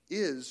 work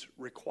is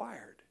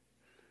required.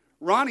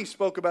 Ronnie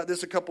spoke about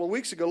this a couple of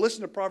weeks ago.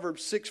 Listen to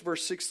Proverbs 6,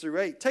 verse 6 through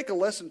 8. Take a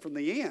lesson from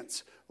the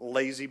ants.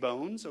 Lazy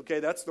bones. Okay,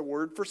 that's the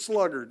word for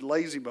sluggard,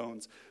 lazy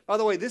bones. By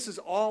the way, this is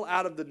all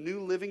out of the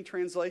New Living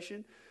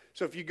Translation.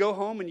 So if you go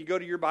home and you go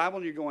to your Bible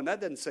and you're going,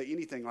 that doesn't say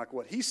anything like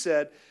what he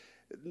said,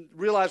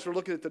 realize we're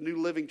looking at the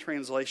New Living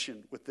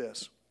Translation with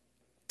this.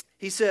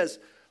 He says,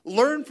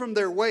 learn from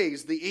their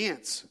ways, the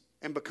ants,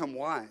 and become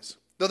wise.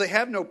 Though they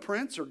have no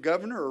prince or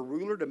governor or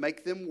ruler to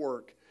make them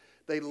work,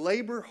 they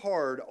labor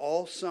hard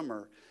all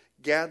summer,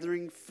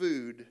 gathering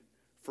food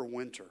for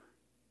winter.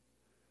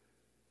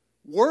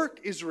 Work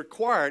is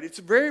required. It's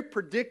very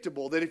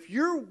predictable that if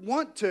you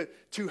want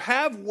to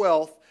have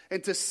wealth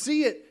and to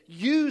see it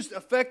used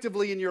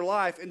effectively in your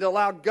life and to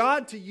allow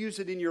God to use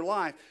it in your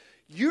life,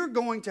 you're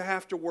going to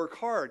have to work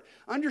hard.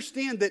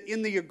 Understand that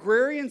in the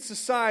agrarian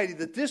society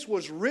that this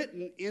was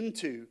written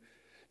into,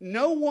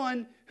 no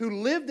one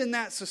who lived in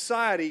that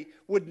society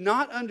would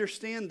not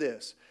understand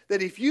this.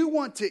 That if you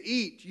want to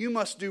eat, you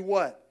must do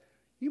what?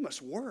 You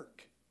must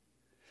work.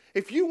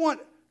 If you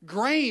want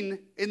grain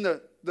in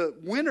the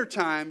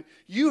wintertime,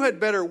 you had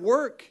better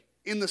work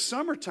in the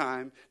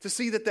summertime to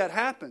see that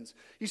happens.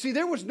 You see,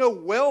 there was no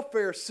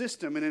welfare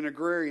system in an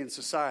agrarian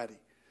society.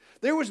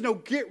 There was no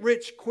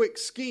get-rich-quick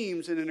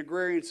schemes in an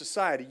agrarian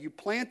society. You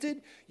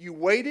planted, you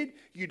waited,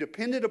 you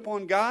depended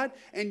upon God,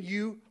 and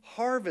you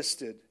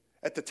harvested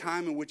at the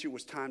time in which it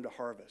was time to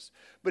harvest.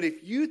 But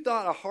if you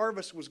thought a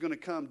harvest was going to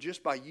come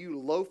just by you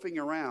loafing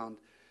around,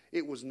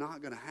 it was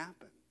not going to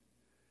happen.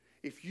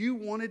 If you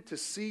wanted to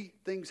see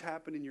things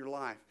happen in your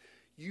life,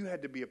 you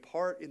had to be a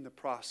part in the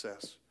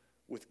process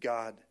with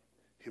God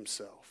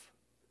Himself.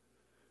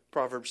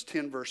 Proverbs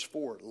 10 verse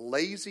 4,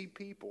 lazy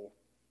people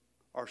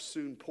are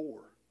soon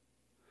poor.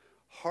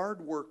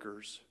 Hard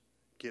workers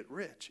get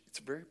rich. It's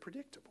very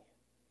predictable.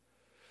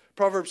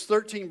 Proverbs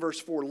 13 verse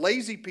 4,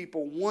 lazy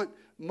people want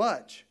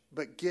much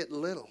but get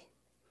little.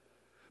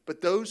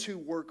 But those who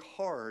work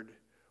hard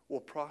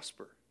will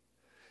prosper.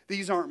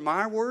 These aren't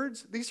my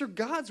words. These are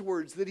God's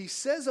words that He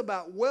says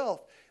about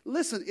wealth.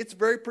 Listen, it's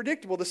very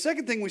predictable. The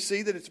second thing we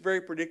see that it's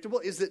very predictable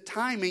is that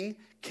timing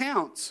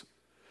counts.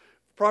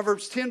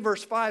 Proverbs 10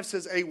 verse 5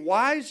 says, a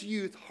wise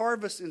youth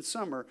harvests in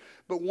summer,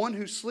 but one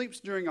who sleeps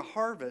during a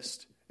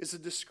harvest is a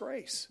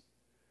disgrace.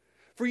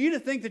 For you to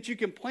think that you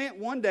can plant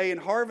one day and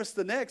harvest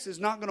the next is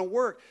not going to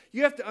work.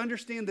 You have to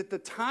understand that the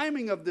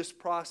timing of this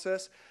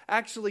process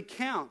actually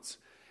counts.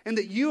 And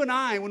that you and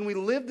I, when we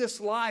live this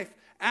life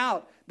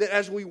out, that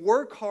as we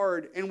work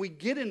hard and we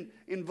get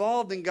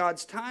involved in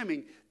God's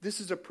timing, this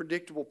is a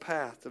predictable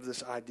path of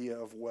this idea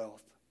of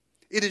wealth.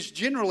 It is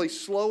generally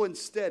slow and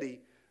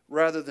steady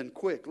rather than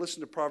quick.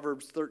 Listen to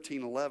Proverbs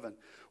 13:11.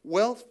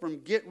 Wealth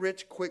from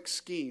get-rich-quick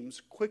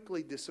schemes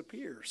quickly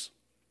disappears.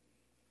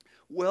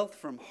 Wealth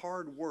from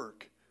hard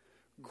work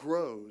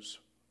grows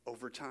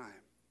over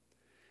time.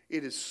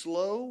 It is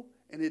slow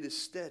and it is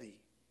steady.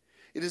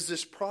 It is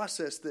this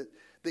process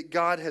that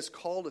God has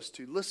called us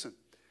to. Listen,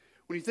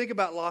 when you think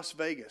about Las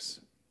Vegas,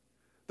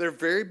 they're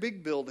very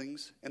big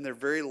buildings and they're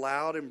very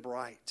loud and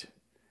bright.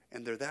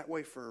 And they're that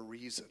way for a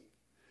reason.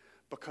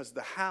 Because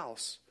the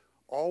house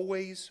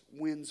always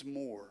wins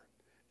more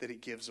than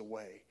it gives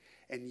away.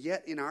 And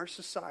yet in our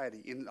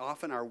society, in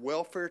often our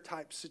welfare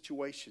type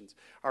situations,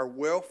 our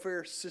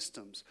welfare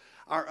systems,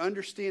 our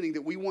understanding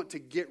that we want to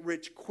get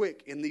rich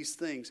quick in these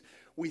things,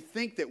 we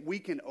think that we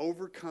can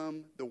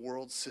overcome the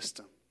world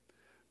system.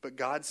 But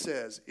God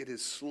says it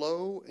is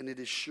slow and it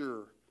is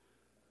sure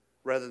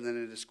rather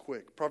than it is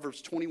quick.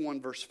 Proverbs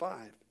 21 verse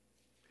 5.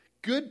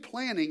 Good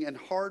planning and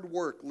hard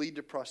work lead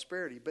to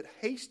prosperity, but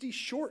hasty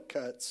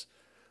shortcuts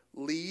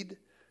lead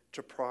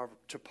to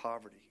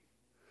poverty.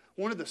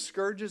 One of the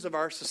scourges of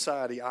our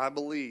society, I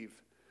believe,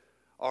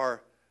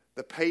 are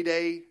the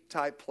payday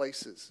type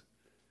places.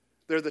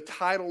 They're the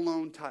title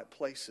loan type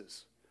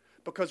places.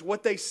 Because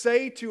what they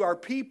say to our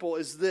people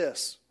is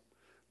this: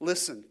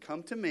 listen,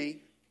 come to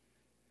me,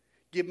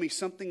 give me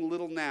something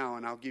little now,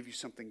 and I'll give you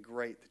something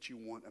great that you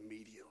want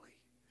immediately.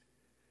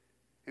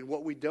 And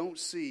what we don't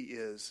see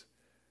is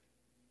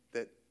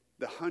that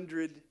the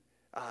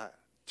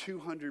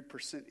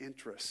 200%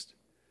 interest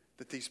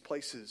that these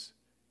places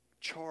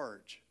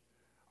charge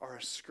are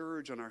a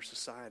scourge on our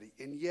society.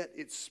 And yet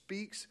it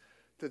speaks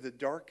to the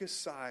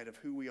darkest side of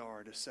who we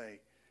are to say,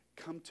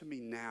 come to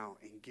me now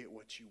and get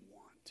what you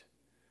want,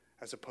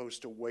 as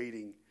opposed to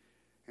waiting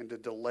and to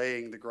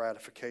delaying the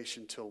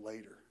gratification till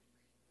later.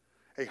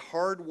 A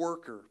hard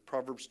worker,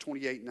 Proverbs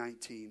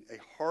 28:19, a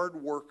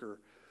hard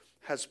worker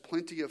has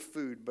plenty of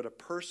food, but a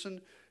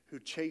person who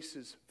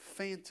chases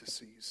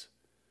fantasies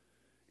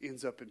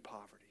ends up in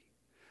poverty.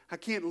 I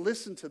can't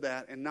listen to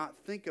that and not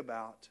think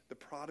about the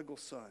prodigal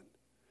son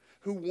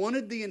who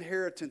wanted the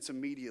inheritance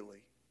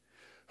immediately,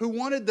 who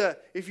wanted the,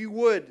 if you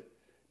would,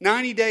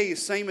 90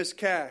 days, same as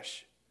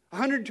cash,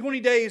 120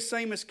 days,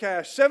 same as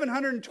cash,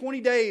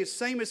 720 days,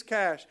 same as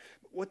cash.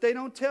 But what they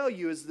don't tell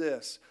you is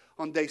this: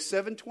 on day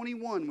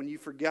 721, when you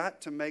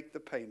forgot to make the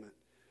payment,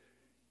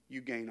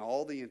 you gain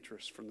all the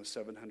interest from the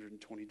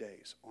 720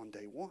 days on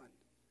day one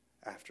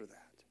after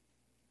that.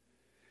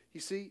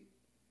 You see,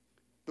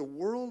 the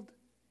world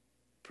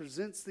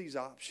presents these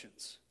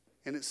options,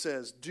 and it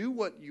says, do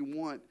what you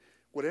want.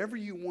 Whatever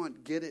you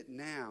want, get it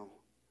now.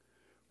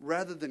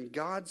 Rather than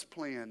God's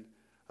plan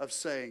of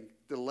saying,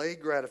 delay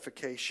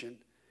gratification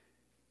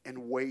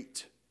and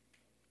wait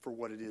for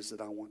what it is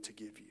that I want to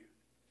give you.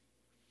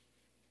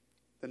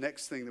 The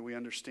next thing that we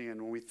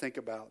understand when we think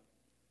about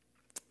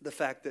the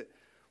fact that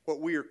what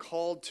we are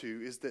called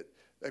to is that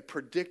a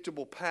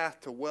predictable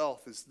path to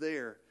wealth is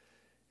there,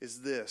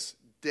 is this: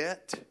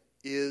 debt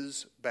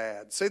is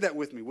bad. Say that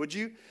with me, would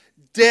you?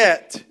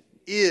 Debt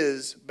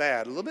is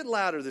bad. A little bit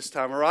louder this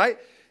time, all right?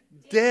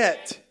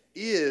 Debt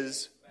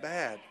is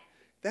bad.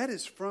 That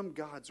is from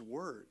God's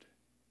word.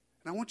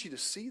 And I want you to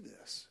see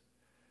this.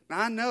 Now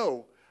I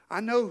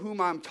know whom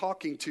I'm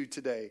talking to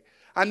today.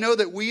 I know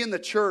that we in the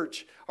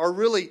church are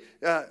really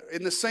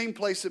in the same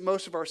place that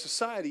most of our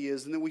society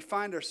is, and that we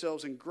find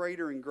ourselves in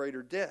greater and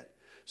greater debt.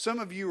 Some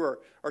of you are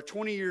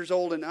 20 years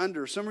old and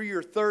under. Some of you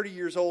are 30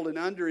 years old and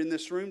under in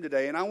this room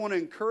today. And I want to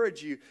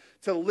encourage you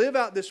to live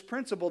out this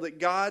principle that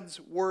God's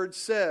word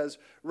says,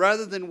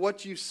 rather than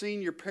what you've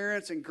seen your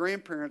parents and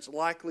grandparents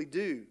likely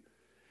do.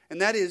 And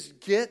that is,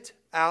 get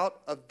out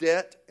of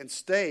debt and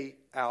stay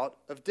out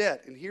of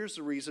debt. And here's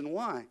the reason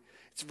why.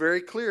 It's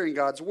very clear in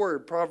God's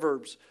word.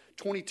 Proverbs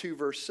 22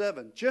 verse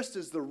 7. Just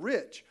as the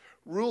rich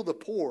rule the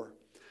poor,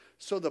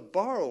 so the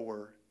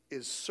borrower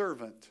is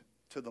servant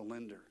to the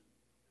lender.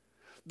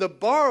 The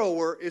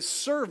borrower is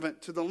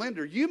servant to the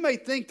lender. You may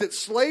think that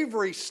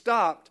slavery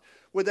stopped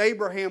with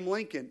Abraham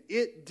Lincoln.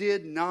 It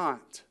did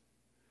not.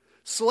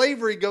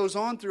 Slavery goes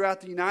on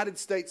throughout the United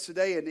States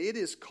today, and it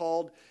is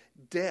called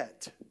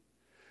debt.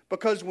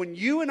 Because when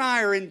you and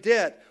I are in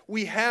debt,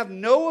 we have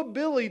no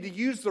ability to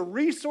use the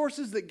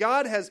resources that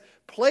God has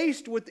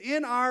placed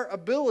within our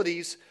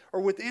abilities or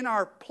within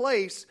our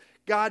place.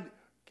 God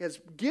has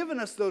given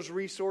us those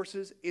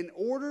resources in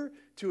order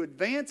to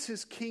advance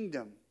His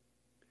kingdom.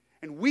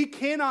 And we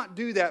cannot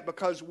do that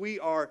because we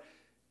are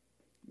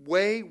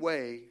way,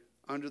 way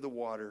under the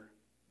water,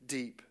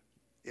 deep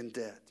in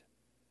debt.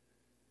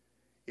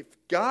 If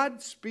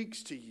God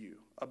speaks to you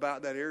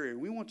about that area,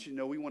 we want you to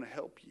know we want to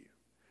help you.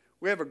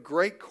 We have a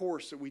great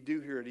course that we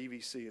do here at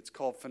EVC. It's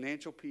called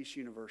Financial Peace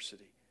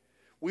University.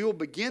 We will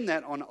begin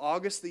that on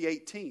August the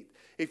 18th.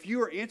 If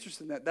you are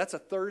interested in that, that's a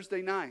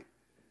Thursday night.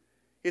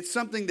 It's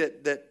something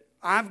that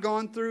I've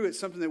gone through. It's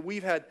something that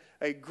we've had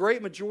a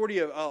great majority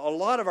of, a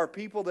lot of our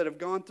people that have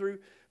gone through.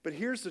 But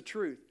here's the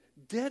truth.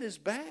 Debt is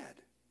bad.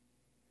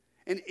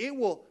 And it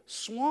will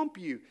swamp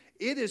you.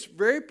 It is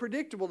very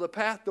predictable, the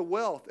path to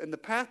wealth. And the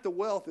path to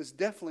wealth is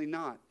definitely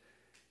not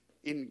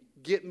in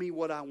get me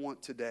what I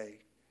want today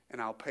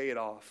and I'll pay it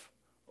off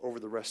over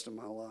the rest of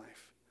my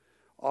life.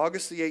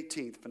 August the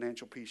 18th,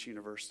 Financial Peace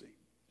University.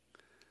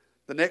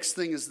 The next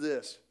thing is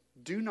this.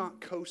 Do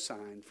not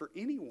co-sign for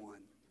anyone.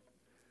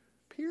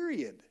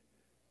 Period.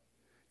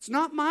 It's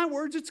not my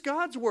words, it's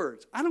God's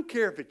words. I don't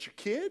care if it's your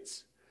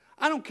kids.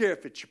 I don't care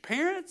if it's your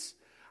parents.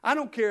 I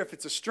don't care if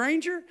it's a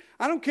stranger.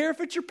 I don't care if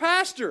it's your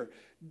pastor.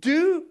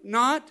 Do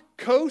not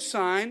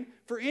co-sign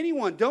for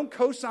anyone. Don't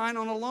co-sign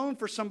on a loan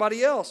for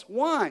somebody else.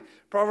 Why?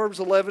 Proverbs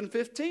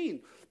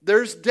 11:15.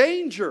 There's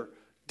danger,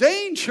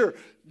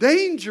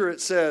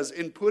 it says,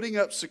 in putting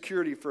up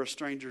security for a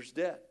stranger's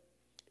debt.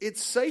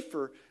 It's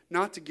safer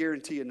not to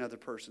guarantee another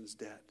person's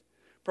debt.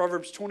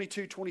 Proverbs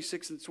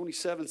 22:26 and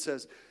 27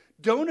 says,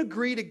 don't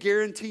agree to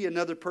guarantee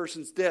another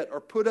person's debt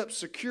or put up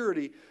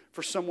security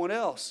for someone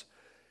else.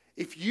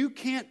 If you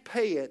can't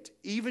pay it,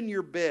 even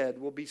your bed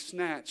will be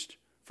snatched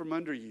from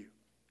under you.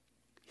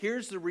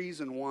 Here's the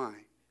reason why.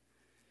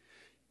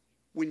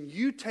 When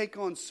you take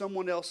on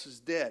someone else's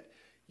debt,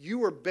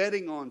 you are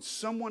betting on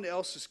someone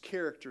else's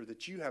character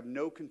that you have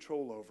no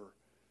control over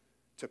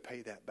to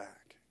pay that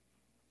back.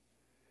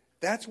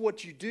 That's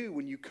what you do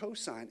when you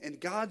co-sign. And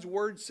God's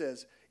word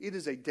says it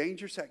is a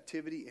dangerous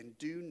activity and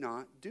do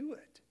not do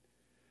it.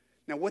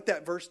 Now, what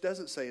that verse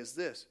doesn't say is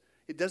this.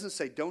 It doesn't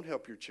say don't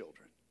help your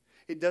children.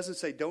 It doesn't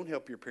say don't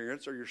help your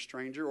parents or your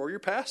stranger or your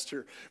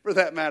pastor, for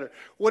that matter.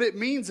 What it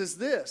means is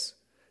this.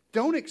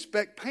 Don't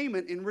expect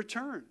payment in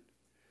return.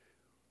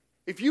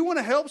 If you want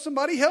to help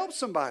somebody, help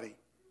somebody.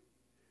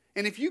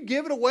 And if you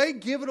give it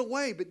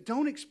away, but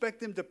don't expect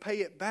them to pay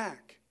it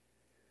back.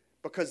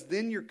 Because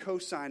then you're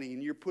co-signing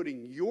and you're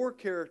putting your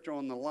character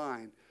on the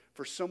line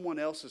for someone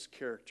else's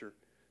character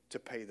to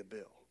pay the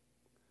bill.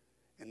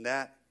 And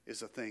that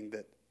is a thing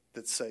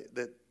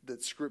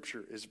that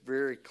Scripture is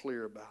very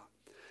clear about.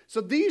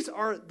 So these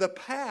are the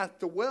path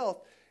to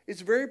wealth.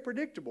 It's very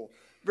predictable.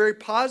 Very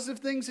positive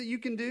things that you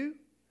can do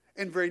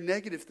and very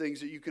negative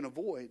things that you can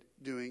avoid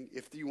doing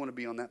if you want to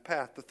be on that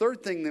path. The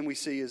third thing then we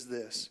see is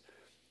this.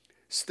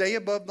 Stay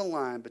above the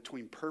line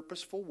between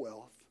purposeful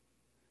wealth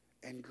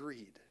and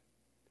greed.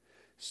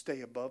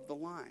 Stay above the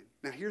line.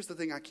 Now here's the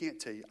thing I can't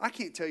tell you. I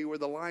can't tell you where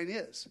the line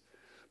is.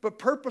 But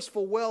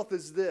purposeful wealth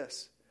is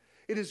this.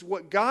 It is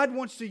what God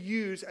wants to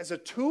use as a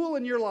tool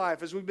in your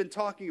life, as we've been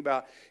talking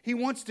about. He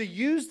wants to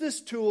use this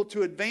tool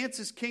to advance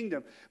His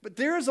kingdom. But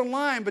there is a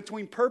line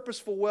between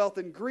purposeful wealth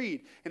and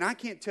greed. And I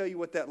can't tell you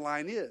what that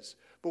line is.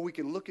 But we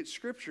can look at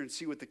Scripture and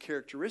see what the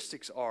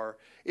characteristics are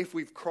if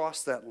we've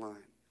crossed that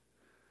line.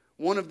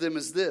 One of them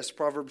is this,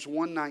 Proverbs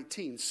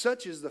 1:19.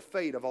 Such is the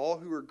fate of all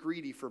who are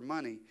greedy for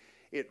money.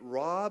 It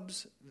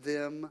robs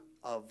them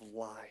of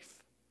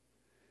life.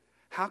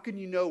 How can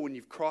you know when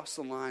you've crossed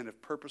the line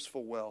of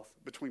purposeful wealth,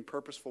 between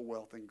purposeful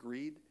wealth and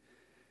greed?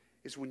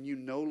 Is when you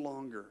no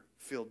longer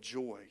feel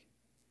joy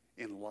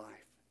in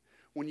life.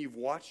 When you've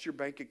watched your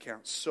bank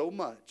account so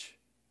much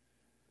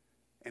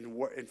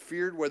and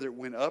feared whether it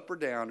went up or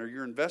down, or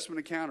your investment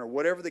account, or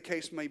whatever the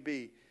case may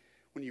be,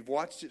 when you've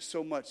watched it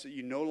so much that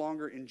you no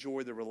longer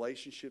enjoy the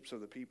relationships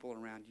of the people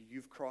around you,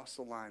 you've crossed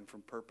the line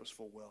from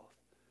purposeful wealth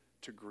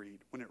to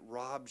greed, when it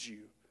robs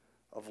you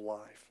of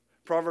life.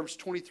 Proverbs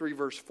 23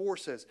 verse 4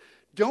 says,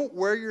 don't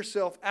wear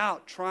yourself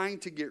out trying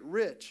to get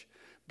rich.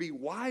 Be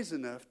wise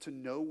enough to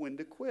know when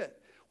to quit.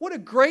 What a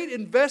great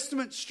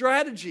investment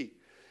strategy.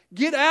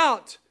 Get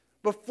out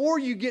before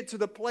you get to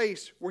the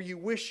place where you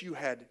wish you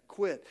had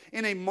quit.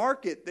 In a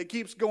market that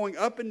keeps going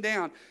up and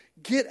down,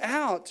 get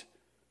out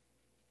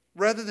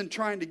rather than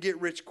trying to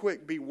get rich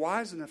quick. Be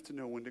wise enough to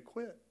know when to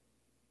quit.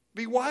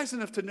 Be wise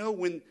enough to know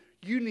when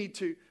you need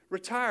to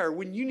retire,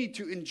 when you need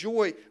to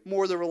enjoy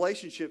more of the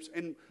relationships.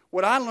 And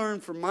what I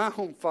learned from my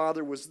home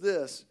father was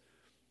this.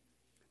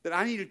 that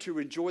I needed to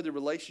enjoy the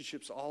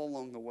relationships all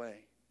along the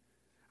way.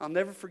 I'll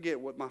never forget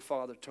what my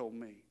father told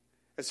me.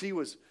 As he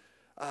was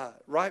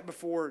right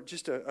before,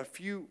 just a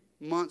few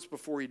months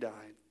before he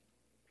died,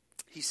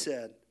 he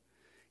said,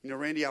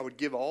 Randy, I would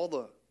give all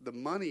the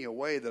money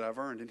away that I've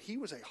earned. And he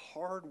was a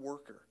hard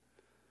worker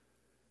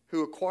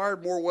who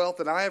acquired more wealth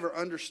than I ever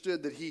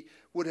understood that he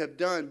would have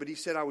done. But he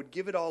said, I would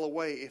give it all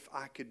away if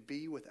I could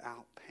be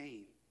without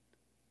pain.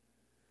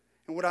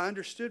 And what I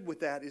understood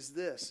with that is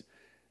this,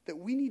 that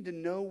we need to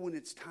know when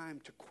it's time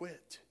to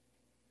quit.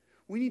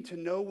 We need to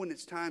know when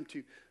it's time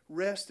to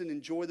rest and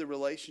enjoy the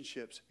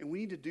relationships. And we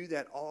need to do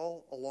that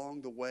all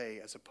along the way,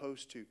 as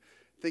opposed to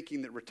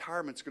thinking that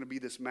retirement's going to be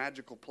this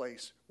magical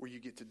place where you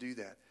get to do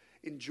that.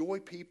 Enjoy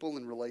people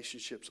and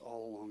relationships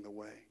all along the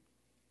way.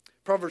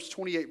 Proverbs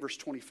 28 verse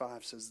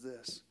 25 says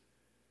this,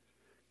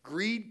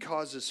 greed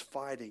causes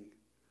fighting.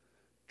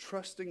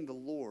 Trusting the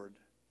Lord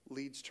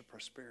leads to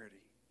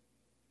prosperity.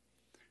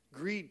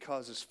 Greed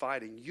causes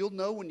fighting. You'll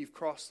know when you've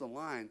crossed the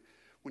line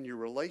when your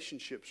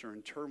relationships are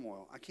in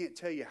turmoil. I can't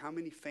tell you how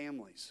many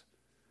families,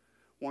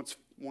 once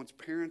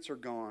parents are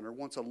gone or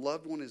once a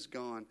loved one is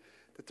gone,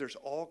 that there's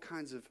all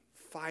kinds of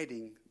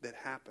fighting that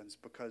happens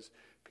because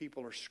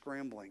people are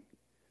scrambling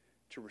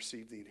to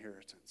receive the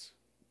inheritance.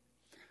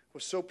 I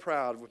was so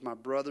proud with my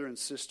brother and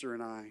sister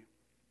and I.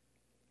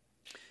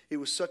 It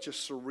was such a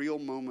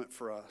surreal moment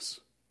for us.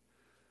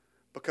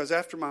 Because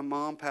after my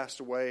mom passed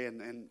away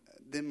and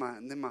then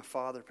my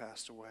father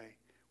passed away,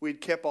 we'd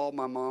kept all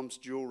my mom's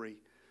jewelry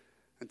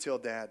until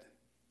Dad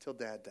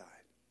died.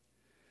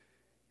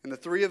 And the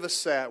three of us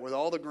sat with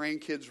all the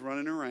grandkids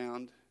running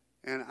around,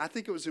 and I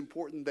think it was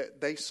important that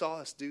they saw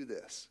us do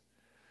this.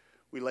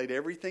 We laid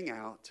everything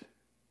out,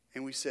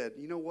 and we said,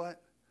 you know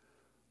what?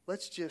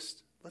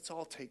 Let's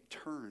all take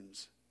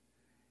turns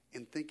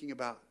in thinking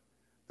about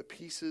the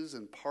pieces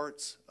and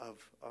parts of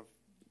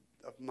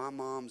my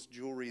mom's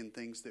jewelry and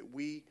things that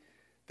we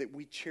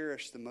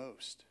cherish the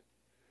most.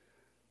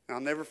 And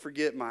I'll never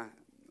forget my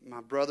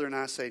brother and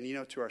I saying,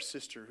 to our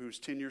sister, who's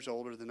 10 years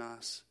older than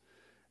us,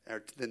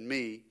 or than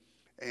me,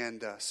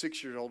 and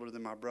 6 years older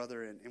than my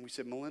brother, and we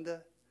said,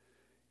 Melinda,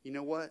 you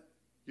know what?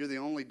 You're the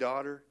only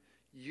daughter.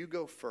 You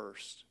go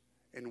first,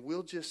 and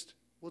we'll just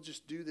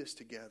do this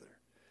together.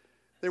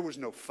 There was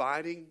no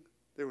fighting.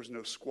 There was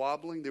no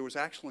squabbling. There was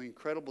actually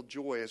incredible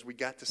joy as we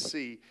got to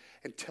see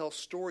and tell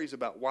stories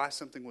about why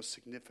something was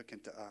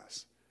significant to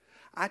us.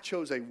 I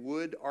chose a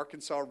wood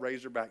Arkansas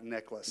Razorback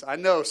necklace. I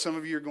know some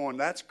of you are going,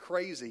 that's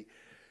crazy.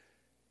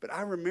 But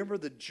I remember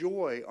the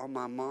joy on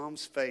my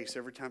mom's face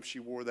every time she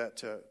wore that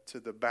to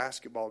the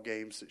basketball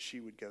games that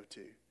she would go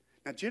to.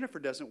 Now, Jennifer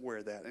doesn't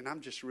wear that, and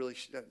I'm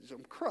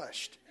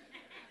crushed.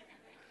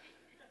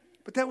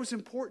 But that was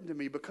important to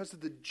me because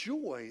of the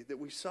joy that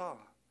we saw.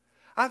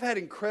 I've had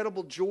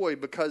incredible joy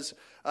because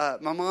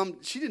my mom,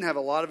 she didn't have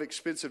a lot of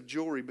expensive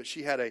jewelry, but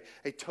she had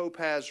a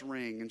topaz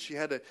ring, and she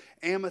had an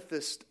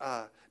amethyst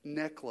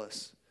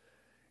necklace.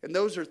 And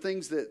those are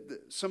things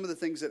that some of the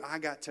things that I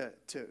got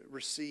to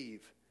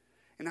receive.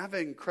 And I've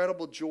had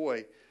incredible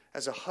joy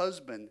as a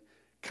husband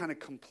kind of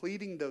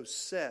completing those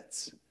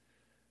sets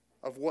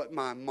of what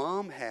my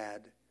mom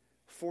had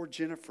for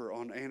Jennifer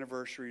on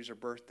anniversaries or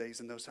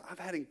birthdays and those. I've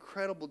had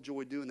incredible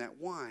joy doing that.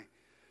 Why?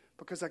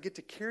 Because I get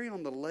to carry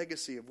on the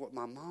legacy of what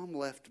my mom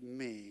left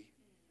me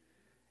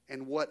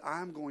and what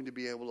I'm going to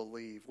be able to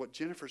leave, what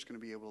Jennifer's going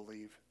to be able to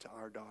leave to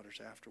our daughters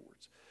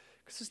afterwards.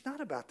 Because it's not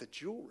about the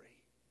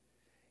jewelry.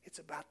 It's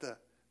about the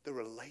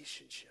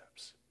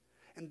relationships.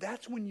 And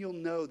that's when you'll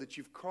know that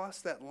you've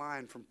crossed that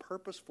line from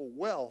purposeful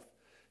wealth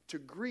to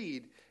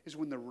greed, is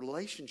when the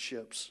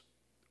relationships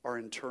are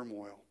in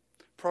turmoil.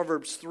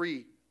 Proverbs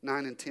 3,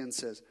 9 and 10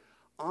 says,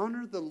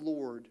 honor the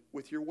Lord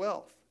with your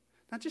wealth.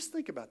 Now just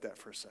think about that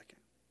for a second.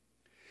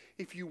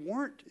 If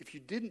you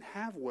didn't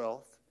have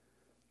wealth,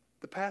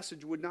 the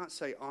passage would not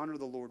say honor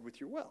the Lord with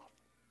your wealth.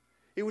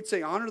 It would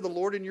say honor the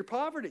Lord in your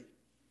poverty.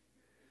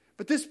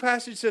 But this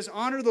passage says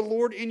honor the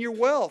Lord in your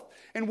wealth.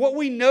 And what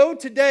we know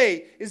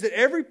today is that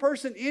every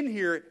person in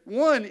here,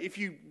 one, if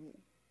you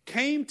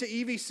came to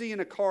EVC in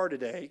a car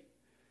today,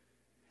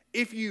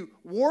 if you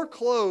wore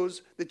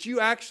clothes that you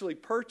actually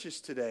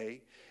purchased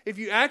today, if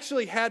you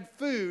actually had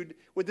food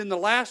within the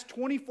last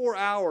 24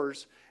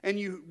 hours and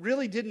you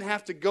really didn't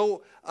have to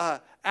go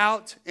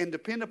out and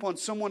depend upon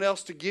someone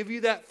else to give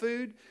you that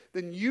food,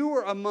 then you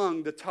are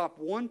among the top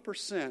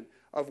 1%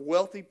 of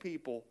wealthy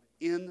people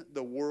in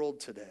the world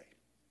today.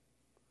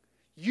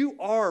 You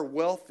are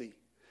wealthy.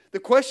 The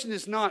question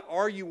is not,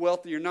 are you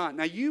wealthy or not?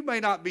 Now, you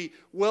may not be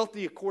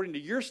wealthy according to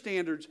your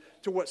standards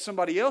to what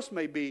somebody else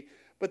may be,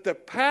 but the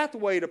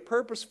pathway to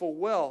purposeful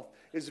wealth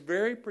is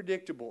very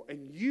predictable,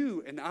 and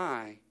you and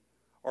I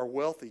are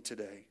wealthy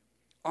today.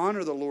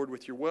 Honor the Lord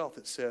with your wealth,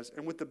 it says,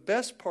 and with the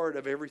best part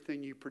of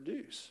everything you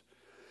produce.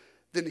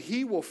 Then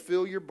He will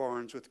fill your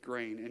barns with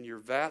grain, and your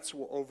vats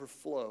will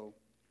overflow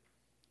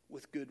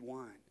with good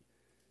wine.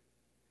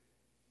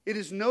 It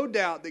is no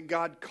doubt that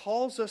God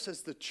calls us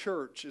as the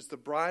church, as the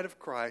bride of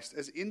Christ,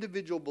 as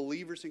individual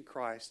believers in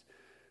Christ,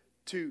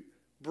 to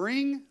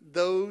bring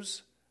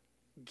those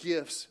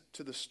gifts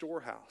to the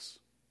storehouse.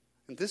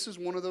 And this is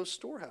one of those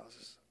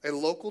storehouses, a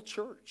local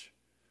church.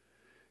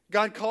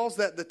 God calls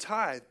that the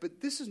tithe,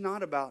 but this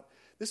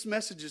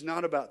message is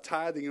not about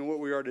tithing and what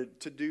we are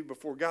to do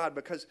before God,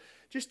 because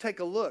just take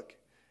a look.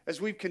 As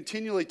we've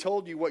continually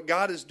told you what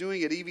God is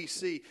doing at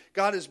EVC,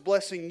 God is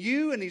blessing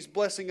you and He's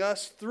blessing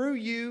us through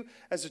you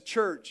as a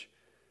church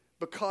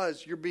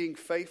because you're being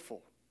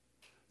faithful.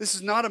 This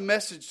is not a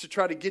message to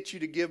try to get you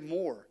to give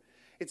more.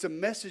 It's a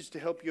message to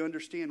help you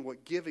understand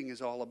what giving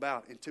is all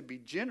about and to be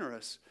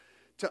generous,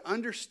 to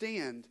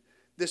understand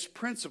this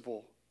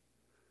principle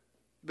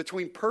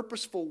between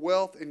purposeful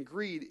wealth and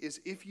greed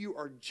is if you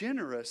are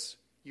generous,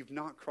 you've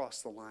not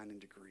crossed the line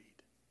into greed.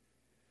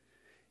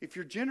 If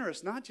you're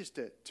generous, not just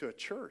to a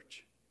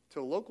church,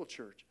 to a local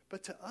church,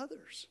 but to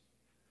others,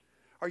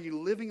 are you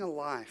living a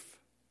life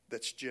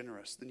that's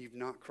generous? Then you've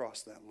not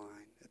crossed that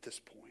line at this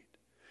point.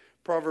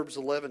 Proverbs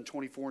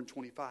 11:24 and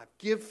 25.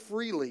 Give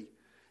freely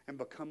and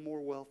become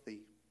more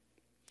wealthy.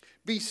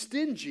 Be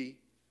stingy.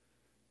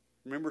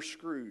 Remember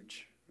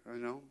Scrooge,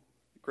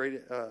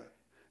 great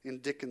in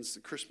Dickens'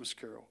 The Christmas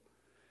Carol.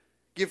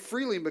 Give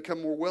freely and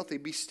become more wealthy.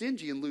 Be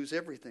stingy and lose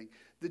everything.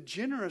 The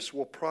generous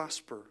will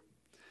prosper.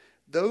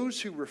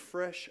 Those who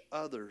refresh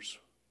others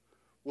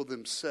will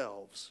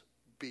themselves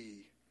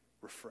be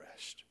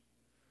refreshed.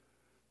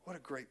 What a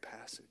great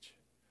passage.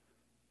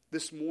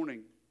 This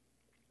morning,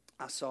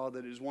 I saw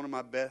that it was one of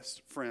my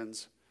best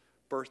friends'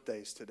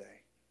 birthdays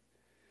today.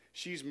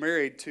 She's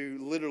married to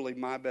literally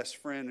my best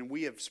friend, and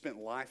we have spent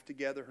life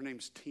together. Her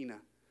name's Tina.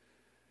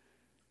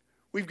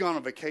 We've gone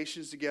on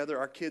vacations together.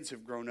 Our kids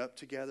have grown up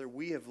together.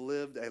 We have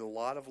lived a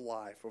lot of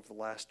life over the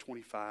last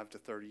 25 to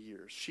 30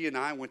 years. She and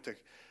I went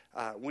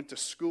to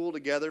school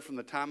together from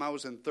the time I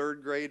was in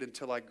third grade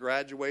until I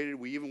graduated.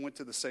 We even went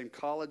to the same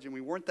college, and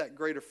we weren't that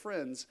great of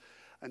friends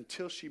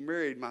until she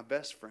married my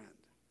best friend.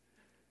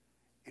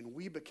 And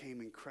we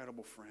became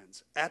incredible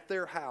friends. At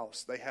their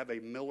house, they have a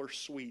Miller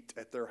Suite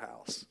at their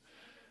house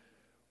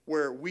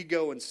where we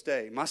go and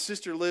stay. My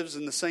sister lives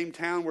in the same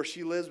town where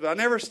she lives, but I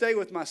never stay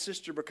with my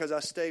sister because I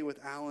stay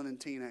with Alan and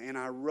Tina. And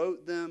I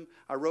wrote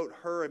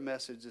her a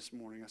message this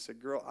morning. I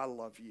said, girl, I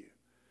love you.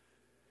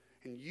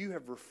 And you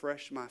have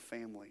refreshed my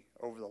family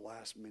over the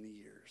last many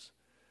years.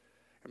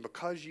 And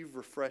because you've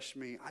refreshed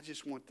me, I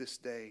just want this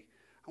day,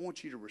 I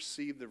want you to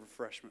receive the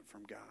refreshment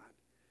from God.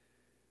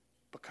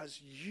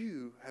 Because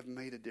you have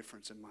made a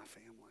difference in my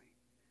family.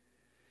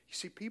 You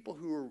see, people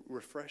who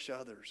refresh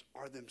others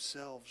are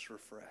themselves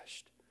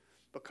refreshed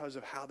because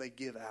of how they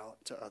give out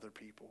to other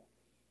people.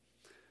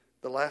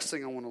 The last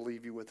thing I want to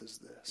leave you with is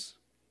this.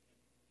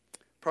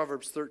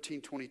 Proverbs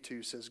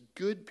 13:22 says,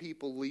 good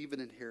people leave an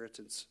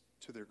inheritance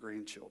to their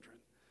grandchildren,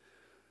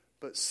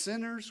 but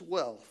sinners'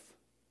 wealth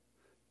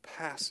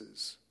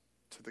passes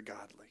to the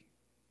godly.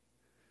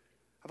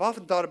 I've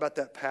often thought about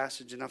that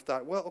passage, and I've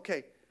thought, well,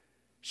 okay,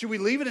 should we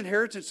leave an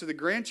inheritance to the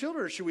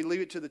grandchildren or should we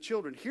leave it to the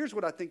children? Here's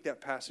what I think that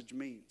passage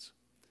means.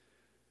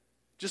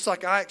 Just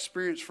like I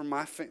experienced from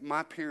my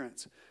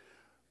parents,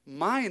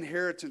 my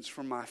inheritance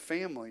from my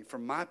family,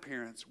 from my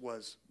parents,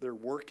 was their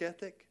work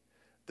ethic,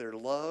 their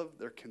love,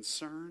 their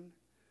concern,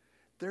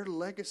 their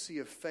legacy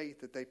of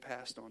faith that they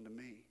passed on to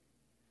me.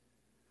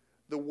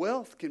 The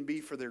wealth can be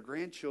for their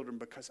grandchildren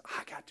because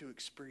I got to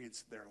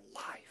experience their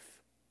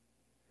life.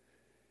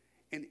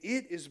 And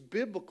it is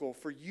biblical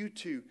for you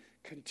to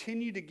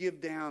continue to give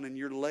down in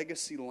your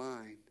legacy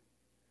line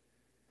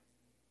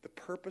the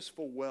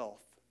purposeful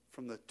wealth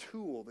from the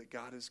tool that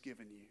God has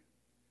given you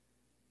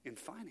in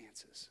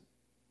finances.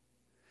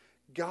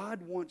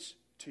 God wants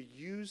to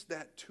use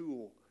that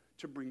tool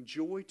to bring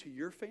joy to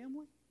your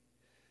family,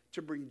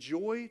 to bring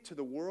joy to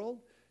the world,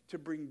 to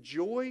bring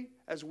joy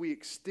as we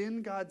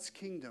extend God's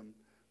kingdom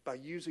by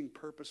using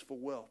purposeful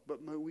wealth.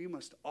 But we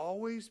must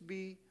always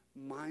be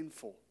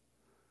mindful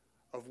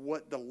of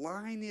what the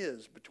line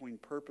is between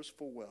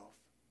purposeful wealth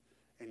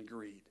and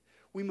greed.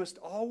 We must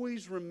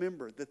always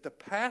remember that the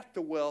path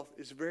to wealth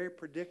is very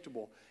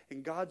predictable,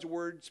 and God's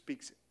word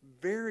speaks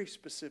very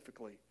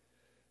specifically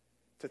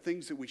to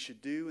things that we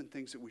should do and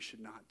things that we should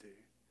not do.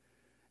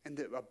 And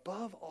that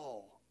above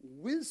all,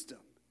 wisdom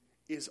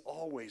is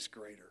always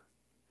greater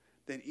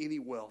than any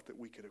wealth that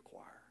we could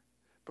acquire,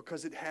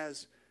 because it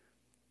has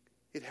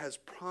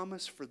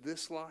promise for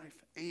this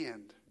life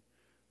and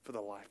for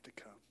the life to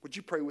come. Would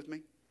you pray with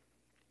me?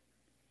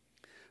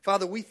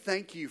 Father, we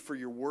thank you for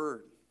your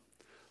word.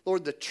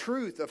 Lord, the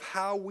truth of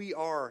how we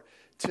are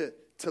to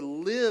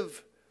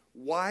live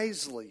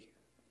wisely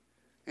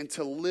and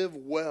to live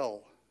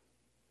well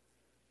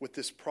with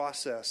this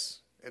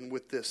process and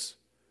with this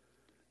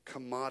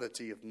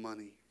commodity of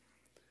money.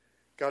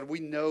 God,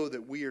 we know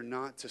that we are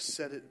not to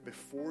set it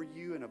before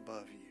you and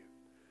above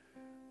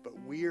you, but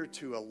we are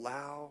to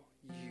allow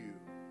you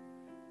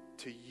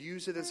to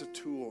use it as a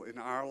tool in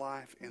our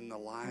life and the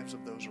lives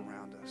of those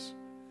around us,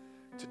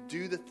 to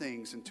do the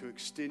things and to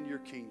extend your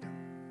kingdom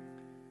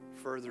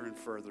further and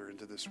further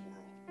into this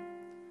world.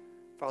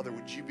 Father,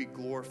 would you be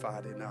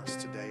glorified in us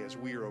today as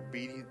we are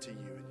obedient to you.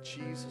 In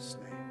Jesus'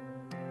 name.